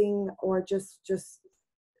cleansing, or just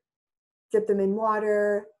dip them in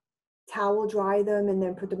water, towel dry them, and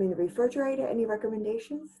then put them in the refrigerator. Any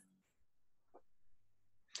recommendations?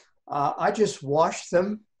 I just wash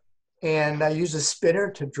them, and I use a spinner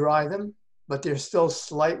to dry them, but they're still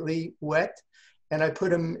slightly wet. And I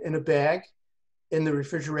put them in a bag in the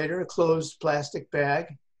refrigerator, a closed plastic bag,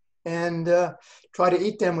 and try to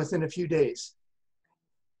eat them within a few days.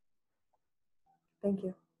 Thank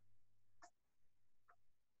you.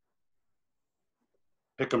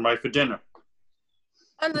 Pick them right for dinner.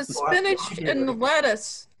 On the spinach and the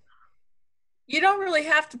lettuce, you don't really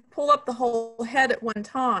have to pull up the whole head at one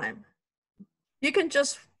time. You can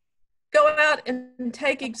just go out and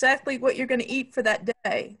take exactly what you're going to eat for that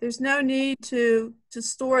day. There's no need to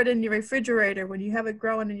store it in your refrigerator when you have it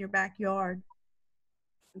growing in your backyard.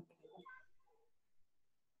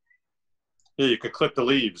 Yeah, you could clip the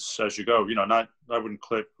leaves as you go. I wouldn't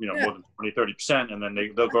clip, more than 20-30%, and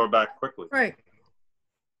then they'll grow back quickly. Right.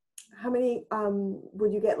 How many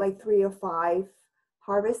would you get, like 3 or 5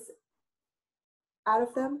 harvests out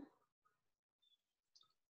of them?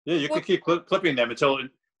 Yeah, you could keep clipping them until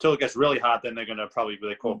it gets really hot. Then they're gonna probably,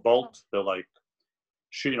 they call it bolt. They're like,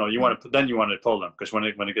 you want to pull them, because when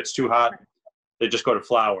it gets too hot, they just go to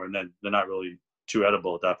flower, and then they're not really too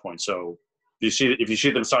edible at that point. So if you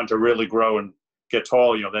see them starting to really grow and get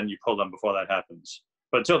tall, then you pull them before that happens.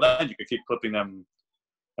 But until then, you could keep clipping them,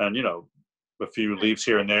 and a few leaves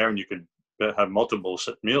here and there, and you could have multiple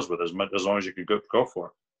meals with as long as you could go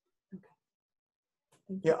for it.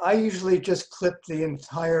 Yeah, I usually just clip the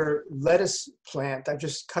entire lettuce plant. I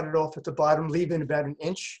just cut it off at the bottom, leaving about an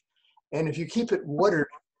inch. And if you keep it watered,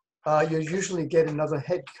 you usually get another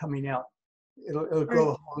head coming out. It'll grow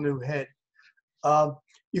a whole new head.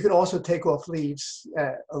 You can also take off leaves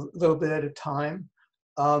a little bit at a time.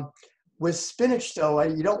 With spinach, though,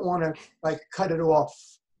 you don't want to cut it off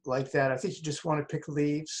like that. I think you just want to pick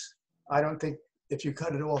leaves. I don't think if you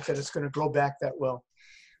cut it off that it's going to grow back that well.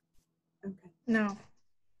 Okay. No.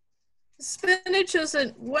 Spinach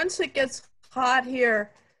isn't, once it gets hot here,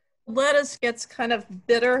 lettuce gets kind of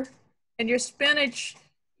bitter, and your spinach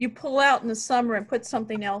you pull out in the summer and put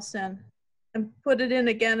something else in and put it in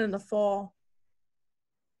again in the fall.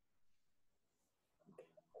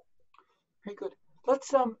 Very good.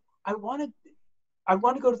 Let's I want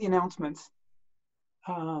to go to the announcements.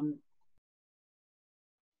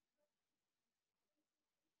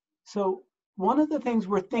 So one of the things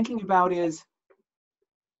we're thinking about is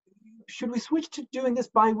should we switch to doing this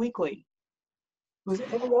bi-weekly? Was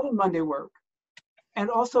every other Monday work? And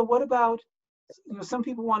also, what about, some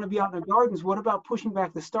people want to be out in their gardens. What about pushing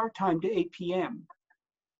back the start time to 8 p.m.?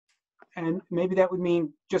 And maybe that would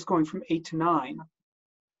mean just going from 8 to 9.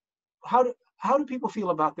 How do people feel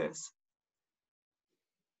about this?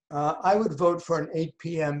 I would vote for an 8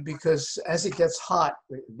 p.m. because as it gets hot,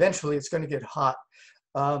 eventually it's going to get hot.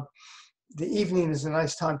 The evening is a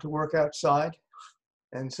nice time to work outside.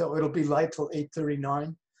 And so it'll be light till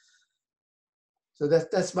 8:39. So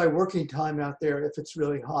that's my working time out there if it's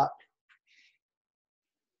really hot.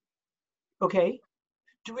 Okay.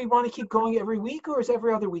 Do we want to keep going every week, or is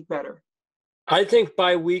every other week better? I think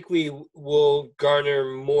bi-weekly will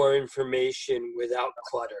garner more information without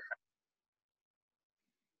clutter.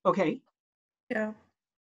 Okay. Yeah.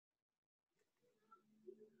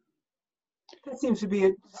 That seems to be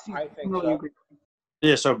I think really so. agree.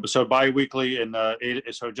 Yeah, so bi-weekly and 8,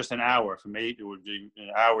 so just an hour from 8, it would be an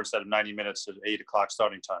hour instead of 90 minutes at 8 o'clock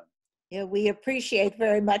starting time. Yeah, we appreciate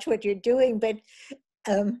very much what you're doing, but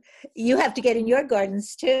you have to get in your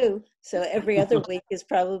gardens too. So every other week is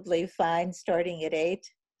probably fine, starting at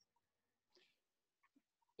 8.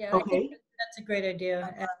 Yeah, I think that's a great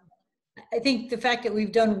idea. And I think the fact that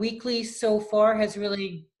we've done weekly so far has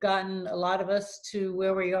really gotten a lot of us to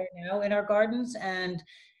where we are now in our gardens. And,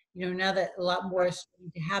 now that a lot more is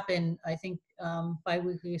starting to happen, I think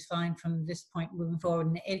bi-weekly is fine from this point moving forward.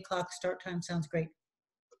 And 8 o'clock start time sounds great.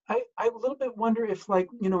 I a little bit wonder if, like,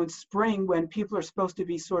 in spring when people are supposed to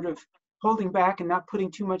be sort of holding back and not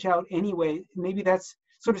putting too much out anyway, maybe that's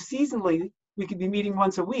sort of seasonally, we could be meeting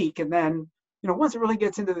once a week. And then, once it really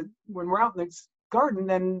gets into when we're out in the garden,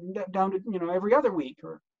 then down to, every other week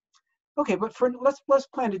okay, but let's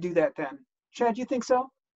plan to do that then. Chad, you think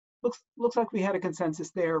so? Looks like we had a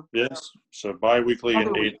consensus there. Yes, so bi-weekly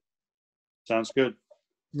and 8. Sounds good.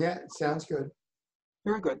 Yeah, it sounds good.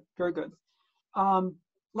 Very good, very good.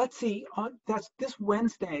 Let's see, that's this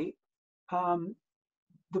Wednesday,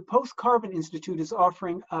 the Post-Carbon Institute is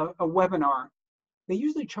offering a webinar. They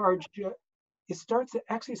usually charge, it starts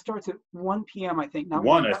at 1 p.m., I think. Not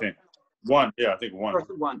 1, I think. 1, yeah, I think 1.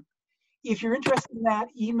 Starts at 1. If you're interested in that,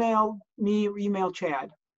 email me or email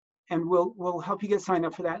Chad, and we'll help you get signed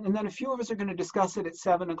up for that. And then a few of us are going to discuss it at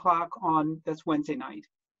 7 o'clock that's Wednesday night.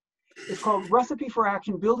 It's called Recipe for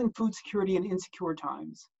Action, Building Food Security in Insecure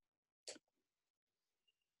Times.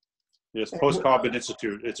 Yes, Post-Carbon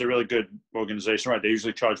Institute. It's a really good organization, right? They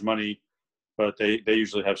usually charge money, but they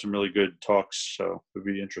usually have some really good talks, so it would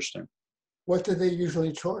be interesting. What do they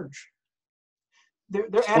usually charge? They're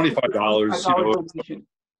 $25, donation.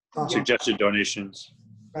 Suggested donations.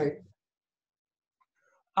 Right.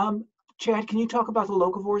 Chad, can you talk about the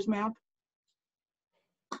locavores map?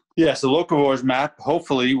 Yes, the locavores map.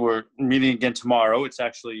 Hopefully, we're meeting again tomorrow. It's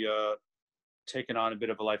actually taken on a bit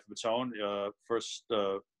of a life of its own. First,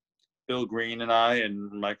 Bill Green and I and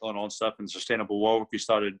Michael and all that stuff in Sustainable Warwick, we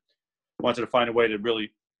wanted to find a way to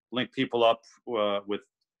really link people up with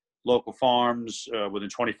local farms within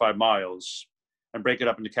 25 miles and break it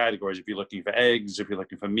up into categories. If you're looking for eggs, if you're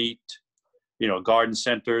looking for meat, garden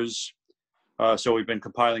centers. So we've been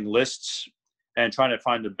compiling lists and trying to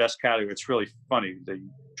find the best category. It's really funny.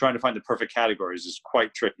 Trying to find the perfect categories is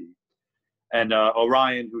quite tricky. And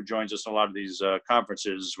Orion, who joins us in a lot of these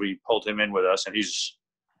conferences, we pulled him in with us, and he's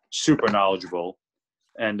super knowledgeable.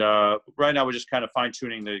 And right now we're just kind of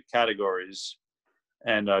fine-tuning the categories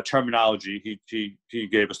and terminology. He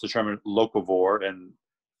gave us the term locavore and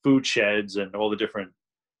food sheds and all the different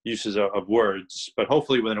uses of words. But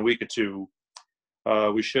hopefully within a week or two,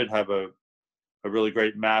 we should have a really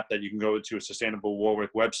great map that you can go to a Sustainable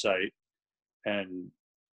Warwick website, and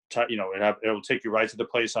it'll take you right to the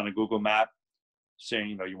place on a Google map,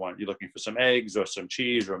 saying you're looking for some eggs or some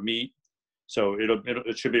cheese or meat. So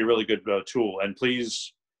it should be a really good tool. And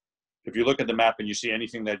please, if you look at the map and you see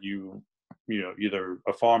anything that either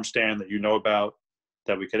a farm stand that about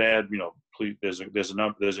that we could add, please, there's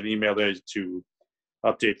an email there to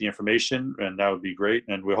update the information, and that would be great.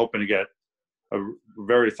 And we're hoping to get a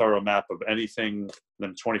very thorough map of anything in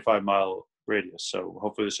a 25-mile radius. So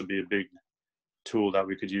hopefully this will be a big tool that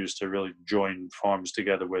we could use to really join farms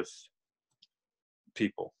together with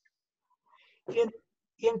people.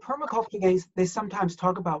 In permaculture, they sometimes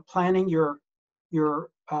talk about planning your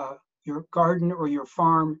garden or your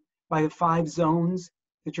farm by the 5 zones.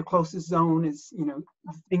 That your closest zone is,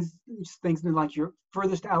 things like your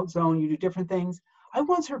furthest out zone. You do different things. I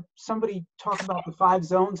once heard somebody talk about the 5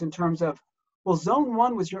 zones in terms of, well, zone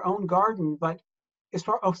 1 was your own garden, but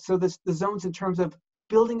the zones in terms of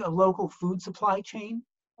building a local food supply chain.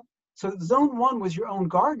 So zone 1 was your own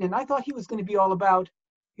garden, and I thought he was going to be all about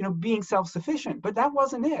being self-sufficient, but that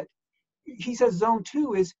wasn't it. He says zone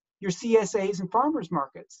 2 is your CSAs and farmers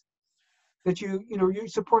markets, that you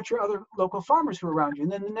support your other local farmers who are around you.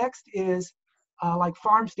 And then the next is like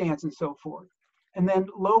farm stands and so forth. And then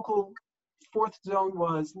fourth zone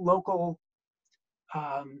was local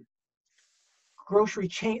grocery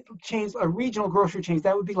chains, regional grocery chains.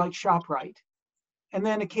 That would be like ShopRite. And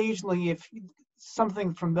then occasionally, if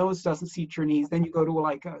something from those doesn't suit your needs, then you go to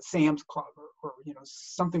like a Sam's Club or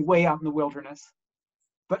something way out in the wilderness.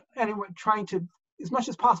 But anyway, trying to, as much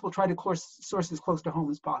as possible, try to source as close to home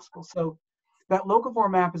as possible. So that locavore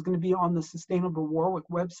map is going to be on the Sustainable Warwick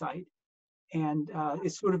website. And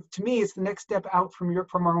it's sort of, to me, it's the next step out from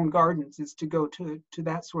our own gardens, is to go to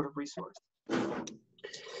that sort of resource.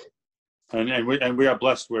 And we are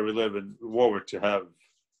blessed where we live in Warwick to have,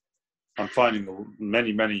 I'm finding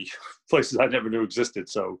many places I never knew existed.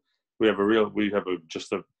 So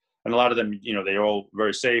and a lot of them, they're all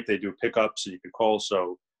very safe. They do pickups, so you can call.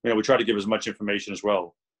 So, we try to give as much information as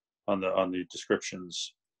well on the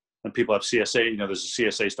descriptions. And people have CSA, there's a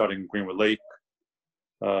CSA starting in Greenwood Lake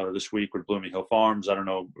this week with Blooming Hill Farms. I don't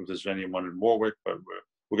know if there's anyone in Warwick, but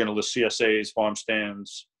we're going to list CSAs,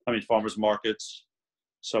 farmers markets.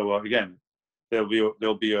 So again, there'll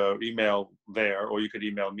be a email there, or you could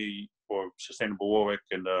email me or Sustainable Warwick,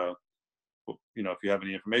 and if you have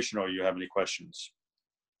any information or you have any questions.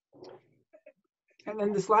 And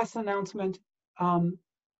then this last announcement,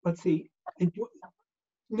 let's see.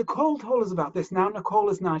 Nicole told us about this. Now Nicole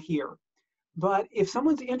is not here, but if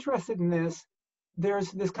someone's interested in this,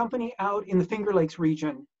 there's this company out in the Finger Lakes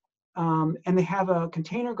region, and they have a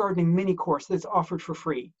container gardening mini course that's offered for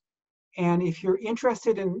free. And if you're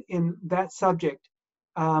interested in that subject,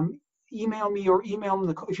 email me or email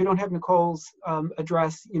Nicole. If you don't have Nicole's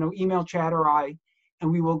address, email Chad or I,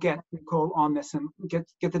 and we will get Nicole on this and get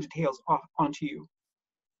the details onto you.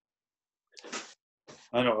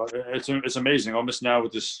 I know it's amazing. Almost now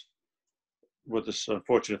with this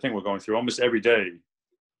unfortunate thing we're going through, almost every day,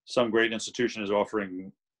 some great institution is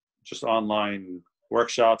offering just online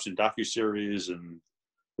workshops and docuseries, and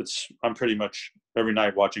I'm pretty much every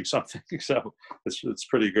night watching something. So it's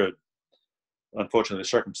pretty good. Unfortunately, the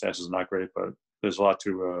circumstances are not great, but there's a lot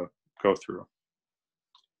to go through.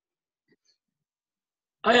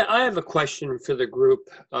 I have a question for the group,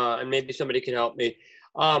 and maybe somebody can help me.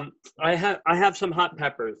 I have some hot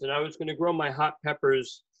peppers, and I was going to grow my hot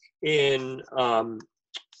peppers in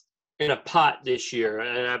a pot this year,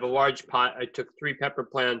 and I have a large pot. I took 3 pepper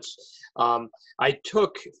plants. I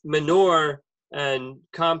took manure and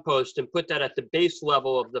compost and put that at the base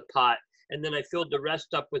level of the pot, and then I filled the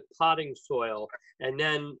rest up with potting soil, and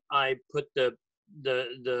then I put the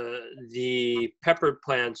pepper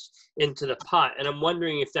plants into the pot. And I'm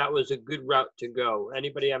wondering if that was a good route to go.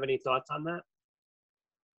 Anybody have any thoughts on that?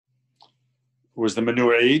 Was the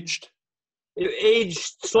manure aged? It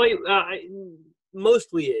aged slightly,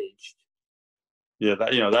 mostly aged. Yeah,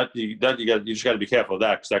 you just got to be careful of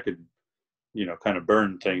that, because that could, kind of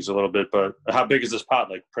burn things a little bit. But how big is this pot?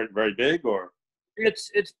 Like very big, or?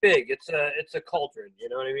 It's big. It's a cauldron. You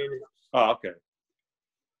know what I mean? Oh, okay.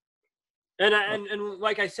 And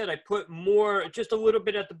like I said, I put more, just a little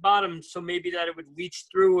bit at the bottom, so maybe that it would leach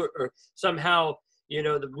through, or somehow,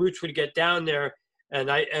 the roots would get down there. And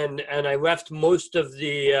I left most of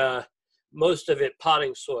it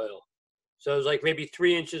potting soil. So it was like maybe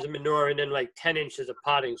 3 inches of manure and then like 10 inches of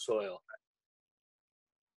potting soil.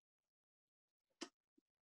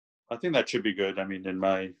 I think that should be good. I mean, in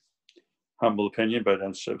my humble opinion, but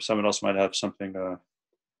if someone else might have something to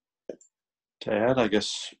add, I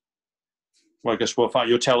guess. Well, I guess we'll find.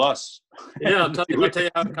 You'll tell us. Yeah, I'll tell you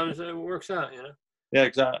how it works out. Yeah,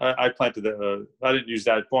 because I planted I didn't use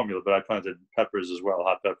that formula, but I planted peppers as well,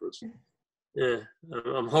 hot peppers. Yeah,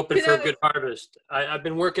 I'm hoping for a good harvest. I've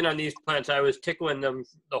been working on these plants. I was tickling them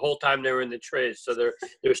the whole time they were in the trays, so they're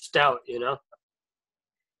stout.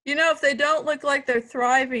 If they don't look like they're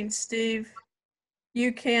thriving, Steve,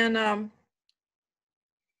 you can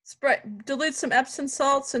dilute some Epsom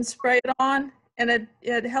salts and spray it on, and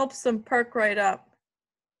it helps them perk right up.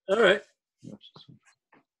 All right.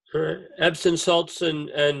 Epsom salts and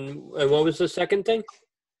what was the second thing?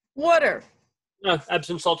 Water. No,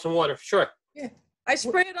 Epsom salts and water. Sure. Yeah, I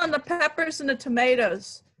spray it on the peppers and the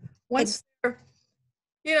tomatoes. Once they're,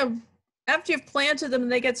 after you've planted them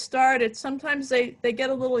and they get started, sometimes they get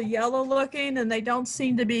a little yellow looking and they don't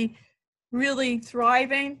seem to be really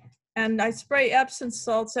thriving. And I spray Epsom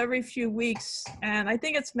salts every few weeks, and I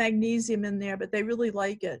think it's magnesium in there, but they really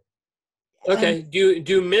like it. Okay. Do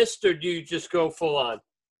you mist, or do you just go full on?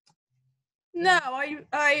 No,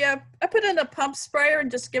 I put in a pump sprayer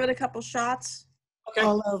and just give it a couple shots. Okay.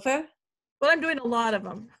 all over? But I'm doing a lot of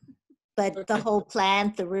them. But the whole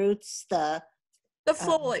plant, the roots, the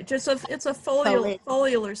foliage. It's a foliage.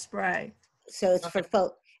 foliar spray. So it's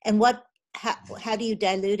for and how do you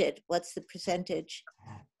dilute it? What's the percentage?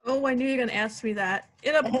 Oh, I knew you were going to ask me that.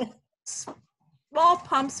 In a small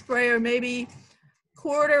pump sprayer, maybe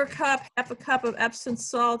quarter cup, half a cup of Epsom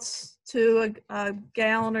salts to a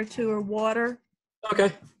gallon or two of water.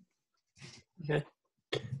 Okay. Okay.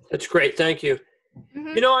 That's great. Thank you.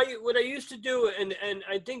 Mhm. You know, what I used to do, and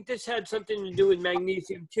I think this had something to do with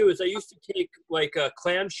magnesium too, is I used to take like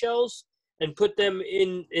clamshells and put them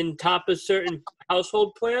in top of certain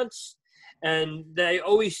household plants, and they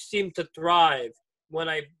always seemed to thrive when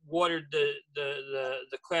I watered the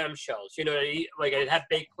clamshells. You know, I'd have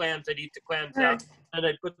baked clams, I'd eat the clams out, and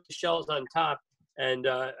I'd put the shells on top and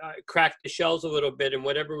crack the shells a little bit, and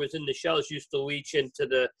whatever was in the shells used to leach into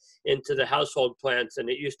the household plants, and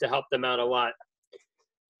it used to help them out a lot.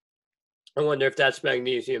 I wonder if that's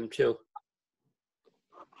magnesium too.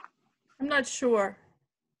 I'm not sure.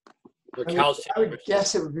 Or calcium. I would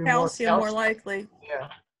guess it would be Calcium, more more likely. Yeah.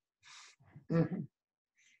 Mhm.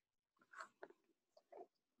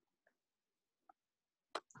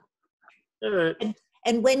 All right.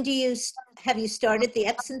 And when have you started the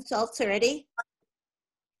Epsom salts already?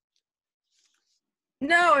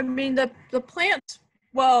 No, I mean the plants.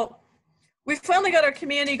 Well, we finally got our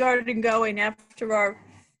community garden going after our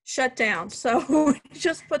shutdown, so we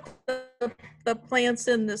just put the plants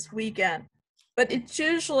in this weekend. But it's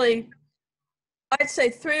usually, I'd say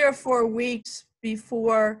 3 or 4 weeks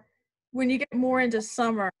before, when you get more into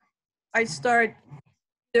summer, I start.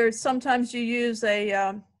 Sometimes you use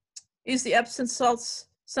the Epsom salts.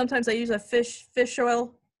 Sometimes I use a fish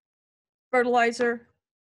oil fertilizer.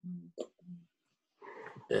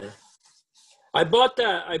 Yeah. I bought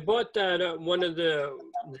that one of the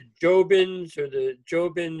Jobins or the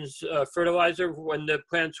Jobins fertilizer when the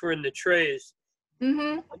plants were in the trays.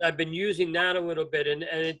 Mm-hmm. And I've been using that a little bit, and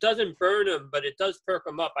it doesn't burn them, but it does perk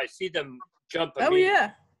them up. I see them jump. Oh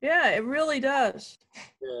yeah, it really does.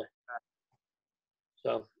 Yeah.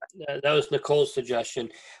 So that was Nicole's suggestion.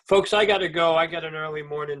 Folks, I got to go. I got an early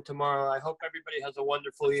morning tomorrow. I hope everybody has a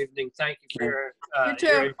wonderful evening. Thank you for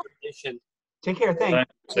your information. Take care. Thanks.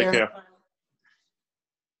 Take care.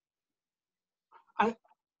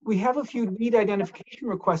 We have a few lead identification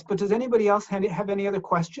requests, but does anybody else have any other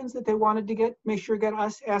questions that they wanted to make sure get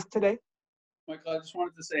us asked today? Michael, I just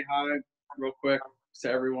wanted to say hi real quick to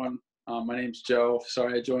everyone. My name's Joe.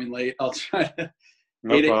 Sorry I joined late. I'll try to.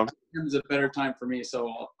 No 8 problem. a.m. is a better time for me,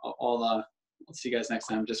 so I'll see you guys next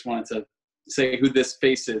time. Just wanted to say who this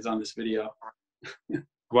face is on this video.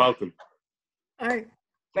 Welcome. All right.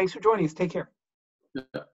 Thanks for joining us. Take care.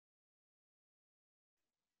 Yeah.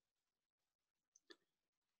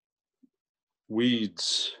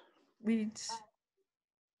 Weeds.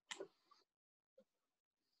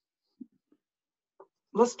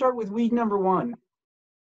 Let's start with weed number 1.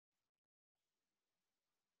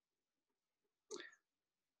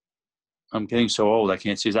 I'm getting so old I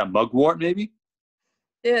can't see. Is that mugwort maybe?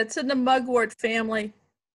 Yeah, it's in the mugwort family.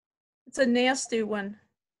 It's a nasty one.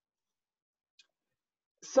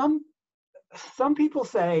 Some people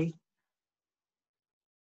say,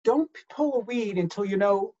 don't pull a weed until you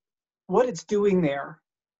know what it's doing there.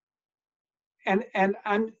 And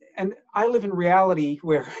I live in reality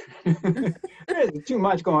where there isn't too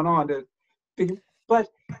much going on but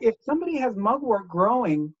if somebody has mugwort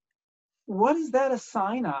growing, what is that a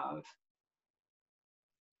sign of?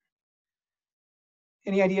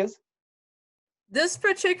 Any ideas? This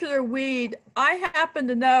particular weed, I happen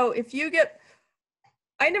to know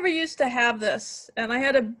I never used to have this, and I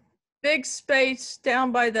had a big space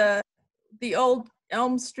down by the old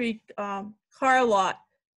Elm Street car lot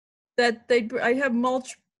that I have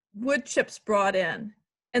mulch wood chips brought in,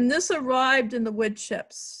 and this arrived in the wood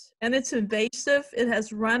chips, and it's invasive. It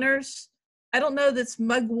has runners. I don't know that's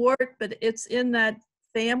mugwort, but it's in that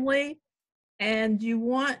family, and you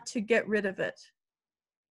want to get rid of it.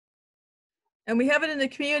 And we have it in the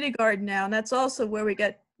community garden now, and that's also where we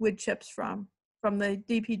get wood chips from the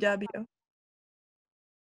DPW.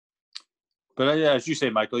 But as you say,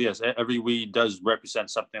 Michael, yes, every weed does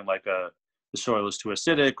represent something like the soil is too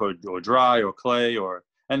acidic or dry or clay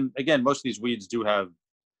and again, most of these weeds do have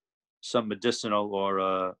some medicinal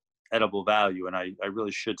or edible value, and I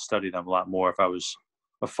really should study them a lot more. If I was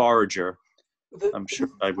a forager, I'm sure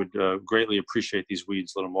I would greatly appreciate these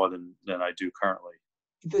weeds a little more than I do currently.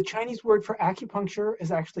 The Chinese word for acupuncture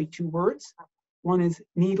is actually 2 words. One is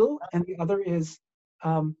needle, and the other is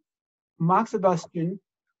moxibustion,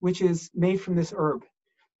 which is made from this herb.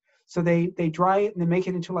 So they dry it and they make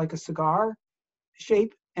it into like a cigar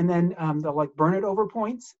shape, and then they'll like burn it over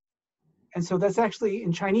points. And so that's actually,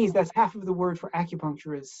 in Chinese, that's half of the word for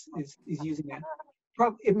acupuncture is using that.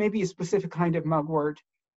 It may be a specific kind of mugwort,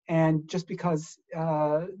 and just because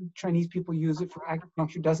Chinese people use it for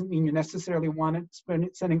acupuncture doesn't mean you necessarily want it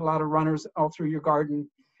sending a lot of runners all through your garden,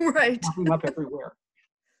 right, popping up everywhere.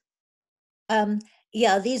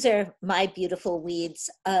 Yeah, these are my beautiful weeds.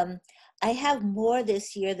 I have more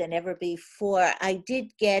this year than ever before. I did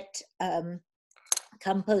get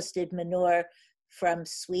composted manure from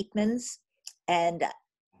Sweetman's, and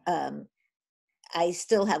I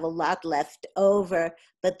still have a lot left over,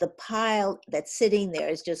 but the pile that's sitting there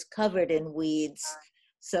is just covered in weeds.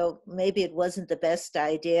 So maybe it wasn't the best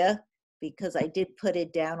idea, because I did put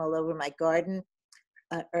it down all over my garden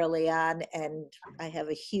early on, and I have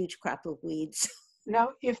a huge crop of weeds. Now,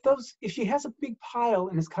 if she has a big pile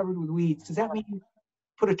and is covered with weeds, does that mean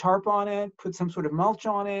put a tarp on it, put some sort of mulch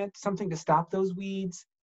on it, something to stop those weeds?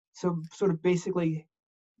 So sort of basically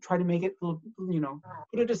try to make it, put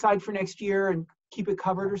it aside for next year and keep it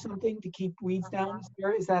covered or something to keep weeds down?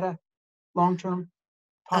 Is that a long-term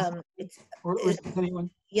possibility? Or is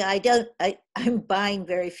anyone? Yeah, I'm buying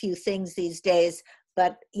very few things these days,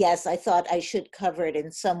 but yes, I thought I should cover it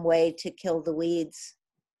in some way to kill the weeds.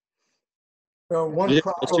 Well,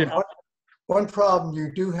 one problem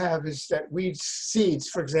you do have is that weed seeds,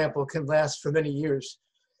 for example, can last for many years.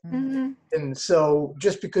 Mm-hmm. And so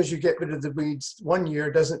just because you get rid of the weeds one year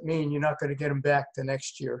doesn't mean you're not going to get them back the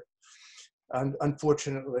next year,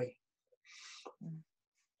 unfortunately.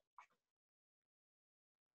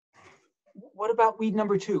 What about weed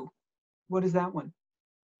number 2? What is that one?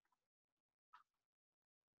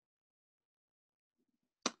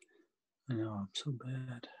 I know, I'm so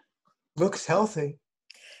bad. Looks healthy.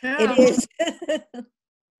 Yeah. It is.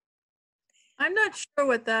 I'm not sure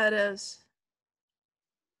what that is.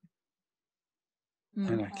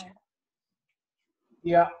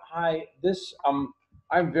 Yeah, hi.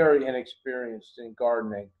 I'm very inexperienced in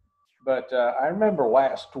gardening, but I remember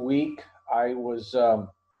last week I was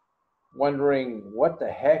wondering what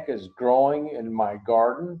the heck is growing in my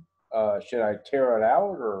garden. Should I tear it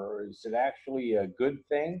out, or is it actually a good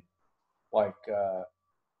thing? Like,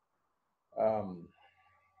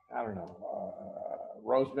 I don't know,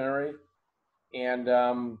 rosemary. And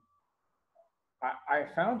I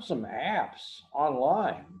found some apps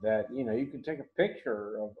online that, you can take a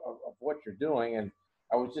picture of what you're doing. And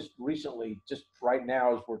I was just recently, just right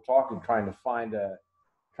now as we're talking, trying to find the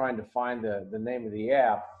name of the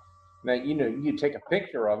app. Now, you take a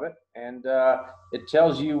picture of it, and it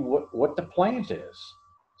tells you what the plant is.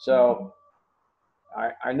 So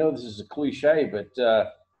I know this is a cliche, but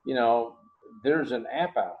there's an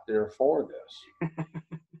app out there for this.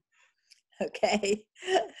 Okay.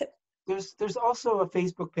 There's also a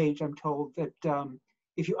Facebook page, I'm told, that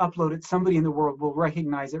if you upload it, somebody in the world will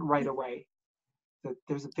recognize it right away. That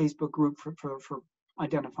there's a Facebook group for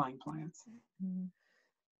identifying plants.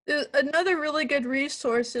 Another really good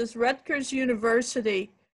resource is Rutgers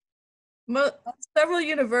University. Several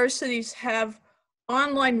universities have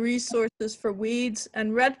online resources for weeds,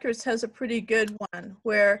 and Rutgers has a pretty good one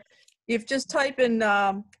where you just type in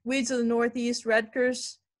weeds of the Northeast,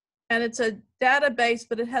 Rutgers, and it's a database,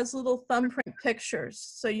 but it has little thumbprint pictures,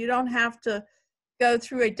 so you don't have to go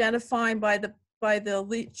through identifying by the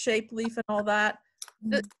shape, leaf, and all that.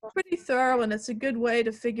 It's pretty thorough, and it's a good way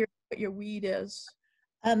to figure out what your weed is.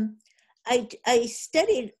 I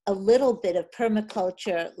studied a little bit of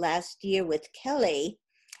permaculture last year with Kelly,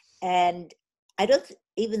 and I don't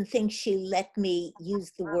even think she let me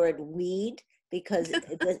use the word weed because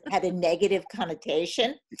it had a negative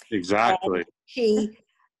connotation. Exactly. And she,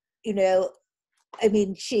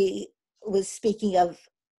 she was speaking of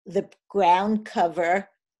the ground cover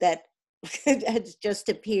that has just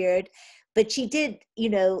appeared, but she did,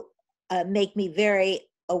 make me very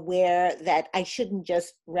aware that I shouldn't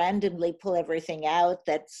just randomly pull everything out,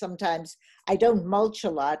 that sometimes I don't mulch a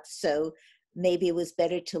lot, so maybe it was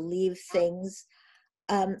better to leave things.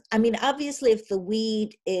 Obviously, if the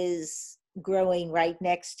weed is growing right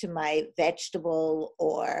next to my vegetable,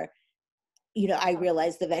 or, I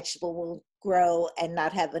realize the vegetable will grow and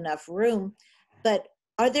not have enough room, but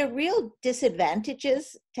are there real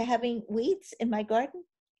disadvantages to having weeds in my garden?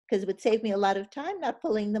 Because it would save me a lot of time not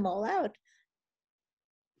pulling them all out.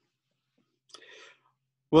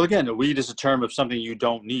 Well, again, a weed is a term of something you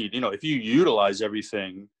don't need. If you utilize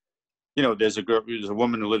everything, there's a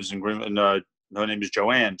woman who lives in Greenland, her name is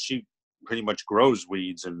Joanne. She pretty much grows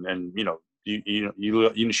weeds, and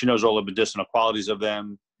she knows all the medicinal qualities of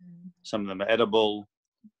them. Some of them are edible.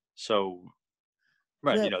 So,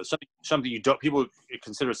 Right. The- You know, something you don't, people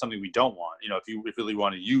consider something we don't want, you know, if you really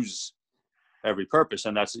want to use every purpose,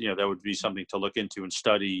 and that's, you know, that would be something to look into and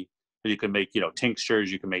study. You can make, you know,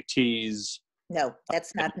 tinctures, you can make teas. No,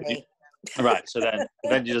 that's not me. Right. So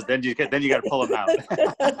then you got to pull them out.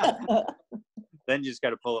 Then you just got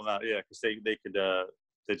to pull them out. Yeah. Cause they could,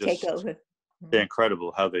 they just, Take over. they're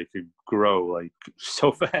incredible how they could grow like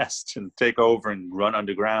so fast and take over and run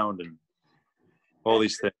underground and all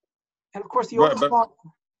these things. And of course, the Right,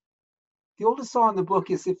 oldest saw in the book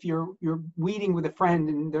is if you're weeding with a friend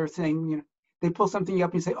and they're saying, you know, they pull something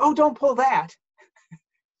up and you say, "Oh, don't pull that."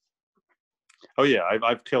 Oh yeah,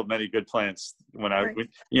 I've killed many good plants when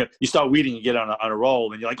you know, you start weeding, you get on a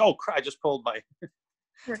roll, and you're like, "Oh crap, I just pulled my."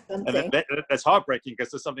 And that's heartbreaking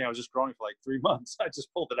because it's something I was just growing for like 3 months. I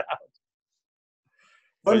just pulled it out.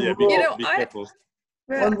 But yeah, be careful.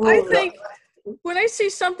 I think when I see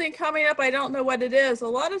something coming up, I don't know what it is. A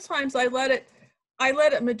lot of times I let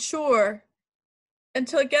it mature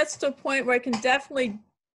until it gets to a point where I can definitely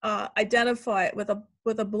identify it with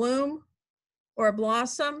a bloom or a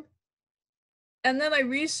blossom. And then I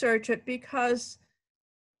research it, because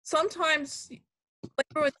sometimes, like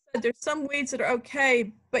everyone said, there's some weeds that are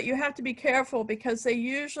okay, but you have to be careful because they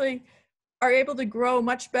usually are able to grow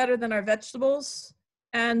much better than our vegetables,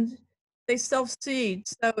 and they self-seed.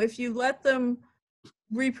 So if you let them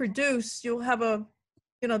reproduce, you'll have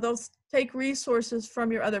they'll take resources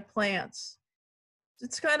from your other plants.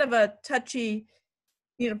 It's kind of a touchy,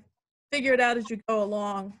 figure it out as you go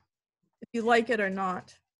along, if you like it or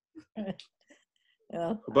not.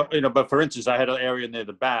 Yeah. But for instance, I had an area near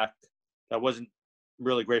the back that wasn't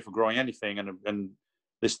really great for growing anything, and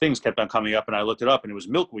these things kept on coming up, and I looked it up, and it was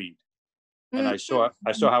milkweed, and I saw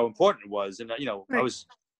how important it was, and I was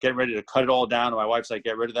getting ready to cut it all down, and my wife's like,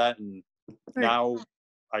 "Get rid of that," and now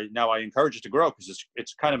I encourage it to grow because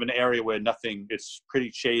it's kind of an area where it's pretty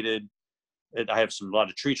shaded. I have a lot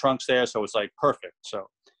of tree trunks there, so it's like perfect. So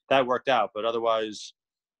that worked out, but otherwise,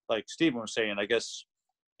 like Stephen was saying, I guess.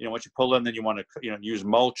 Once you pull them, then you want to, use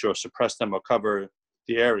mulch or suppress them or cover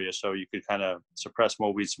the area so you could kind of suppress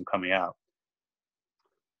more weeds from coming out.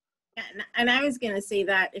 And I was going to say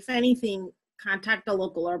that if anything, contact a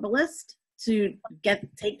local herbalist to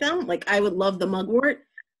take them. Like I would love the mugwort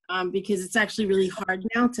because it's actually really hard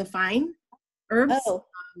now to find herbs. Oh.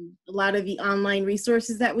 A lot of the online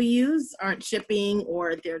resources that we use aren't shipping,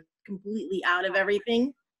 or they're completely out of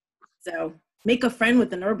everything. So make a friend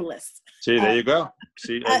with an herbalist. See, there you go.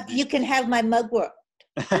 See, you can have my mugwort.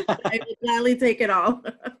 I will gladly take it all.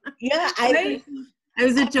 Yeah, I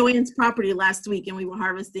was at Joanne's property last week, and we were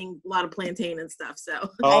harvesting a lot of plantain and stuff.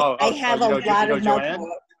 So I have a lot of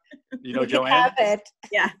mugwort. You know you Joanne? Have it.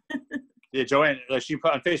 Yeah. Yeah, Joanne. She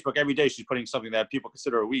put on Facebook every day. She's putting something that people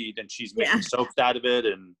consider a weed, and she's making soaps out of it.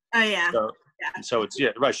 And so it's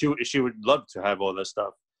right. She would love to have all this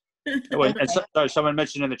stuff. Anyway, and someone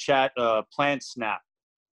mentioned in the chat, Plant Snap.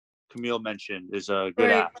 Camille mentioned is a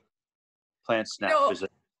good app. Plant Snap is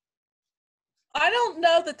it? I don't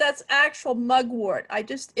know that that's actual mugwort.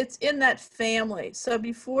 It's in that family. So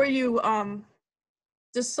before you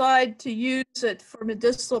decide to use it for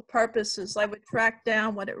medicinal purposes, I would track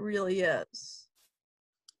down what it really is.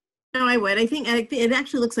 No, I would. I think it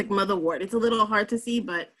actually looks like motherwort. It's a little hard to see,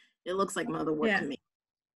 but it looks like motherwort to me.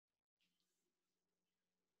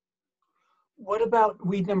 What about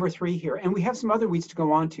weed number 3 here? And we have some other weeds to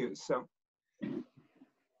go on to, so.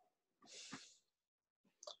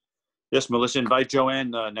 Yes, Melissa, invite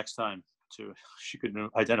Joanne next time. She could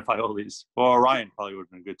identify all these. Or Ryan probably would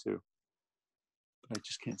have been good too. But I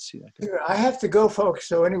just can't see that. I have to go, folks.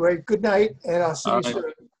 So anyway, good night, and I'll see you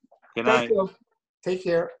soon. Good night. Take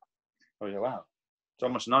care. Oh, yeah, wow. It's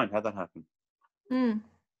almost 9. How'd that happen?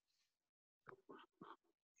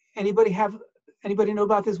 Anybody know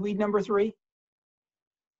about this weed number 3?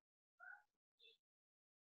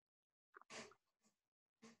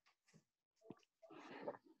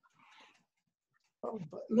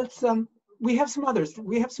 Let's we have some others.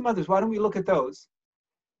 Why don't we look at those?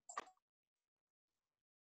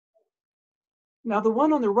 Now the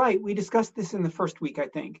one on the right, we discussed this in the first week, I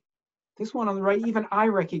think. This one on the right, even I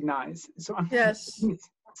recognize. So I'm going to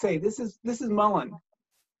say this is mullein.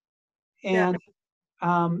 And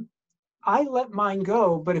I let mine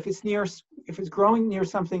go, but if it's growing near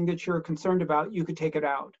something that you're concerned about, you could take it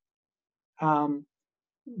out.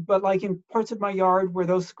 But like in parts of my yard where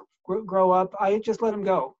those grow up, I just let them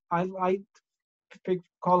go. I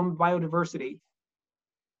call them biodiversity.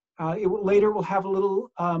 Later we'll have a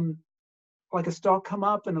little like a stalk come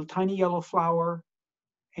up and a tiny yellow flower,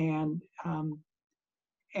 and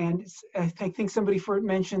I think somebody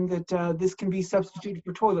mentioned that this can be substituted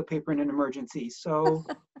for toilet paper in an emergency. So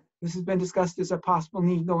this has been discussed as a possible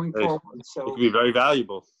need going Right. forward. It So could be very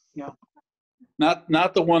valuable. yeah.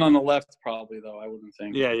 Not the one on the left, probably though. I wouldn't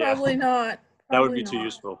think. Yeah, yeah. Probably not. That would Probably be too not.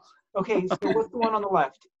 useful. Okay, so what's the one on the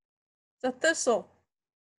left? The thistle.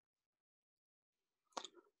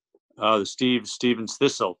 The Stevens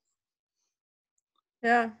Thistle.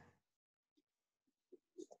 Yeah.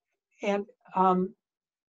 And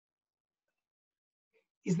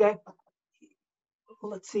is that,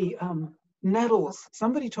 let's see, nettles.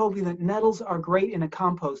 Somebody told me that nettles are great in a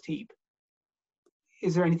compost heap.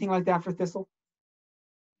 Is there anything like that for thistle?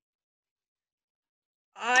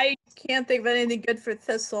 I can't think of anything good for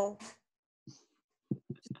thistle. Just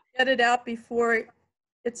get it out before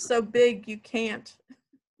it's so big you can't.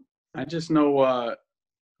 I just know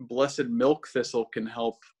blessed milk thistle can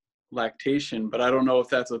help lactation, but I don't know if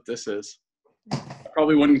that's what this is. I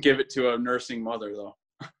probably wouldn't give it to a nursing mother though.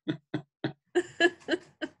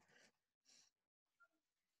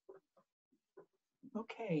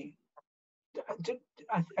 Okay.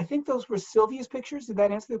 I think those were Sylvia's pictures. Did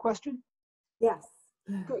that answer the question? Yes.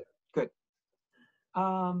 Good, good.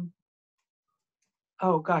 Oh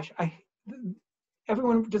gosh,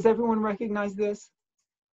 does everyone recognize this?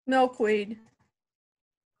 Milkweed.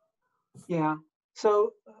 Yeah.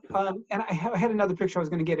 So, and I had another picture I was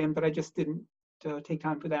going to get in, but I just didn't take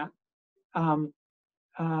time for that.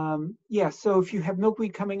 Yeah. So if you have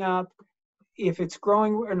milkweed coming up, if it's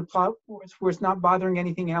growing in a plot where it's not bothering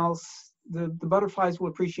anything else, the butterflies will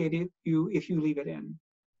appreciate it if you leave it in.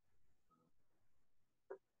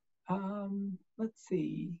 Let's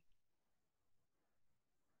see.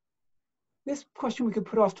 This question we could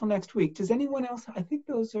put off till next week. Does anyone else? I think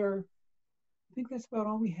that's about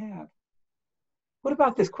all we have. What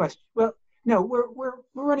about this question? Well, no, we're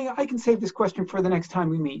running. I can save this question for the next time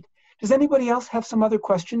we meet. Does anybody else have some other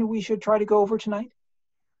question we should try to go over tonight?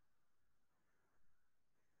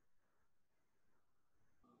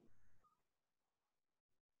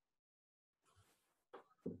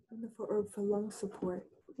 Wonderful herb for lung support.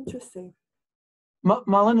 Interesting.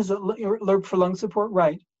 Mullein is a herb for lung support,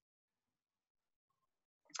 right?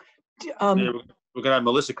 Yeah, we're gonna have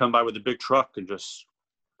Melissa come by with a big truck and just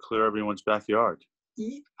clear everyone's backyard.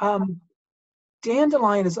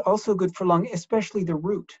 Dandelion is also good for lung, especially the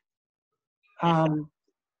root.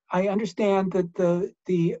 I understand that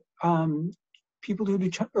the people who do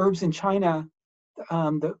herbs in China,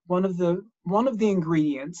 one of the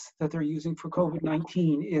ingredients that they're using for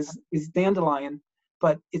COVID-19 is dandelion,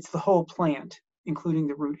 but it's the whole plant, including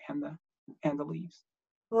the root and the leaves.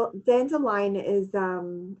 Well, dandelion is a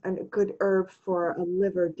good herb for a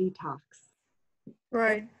liver detox.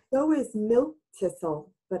 Right. So is milk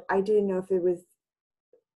thistle, but I didn't know if it was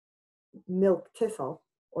milk thistle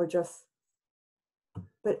or just,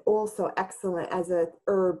 but also excellent as a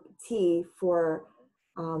herb tea for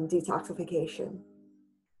detoxification.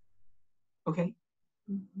 Okay.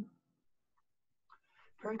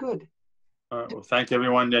 Very good. All right, well, thank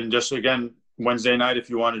everyone. And just again, Wednesday night, if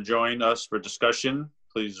you want to join us for discussion,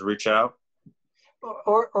 please reach out.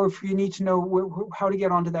 Or if you need to know how to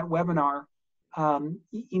get onto that webinar,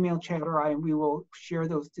 email Chad or I, and we will share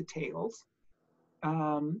those details.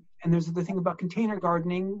 And there's the thing about container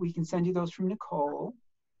gardening. We can send you those from Nicole.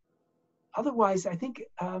 Otherwise, I think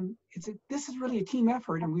this is really a team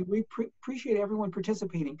effort, and we appreciate everyone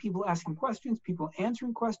participating. People asking questions, people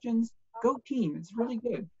answering questions. Go team! It's really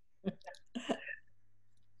good.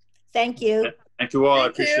 Thank you. Thank you all. I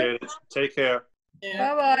Thank you. appreciate it. Take care.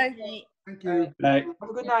 Bye-bye. Thank you. Night. Have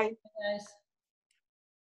a good night. Guys.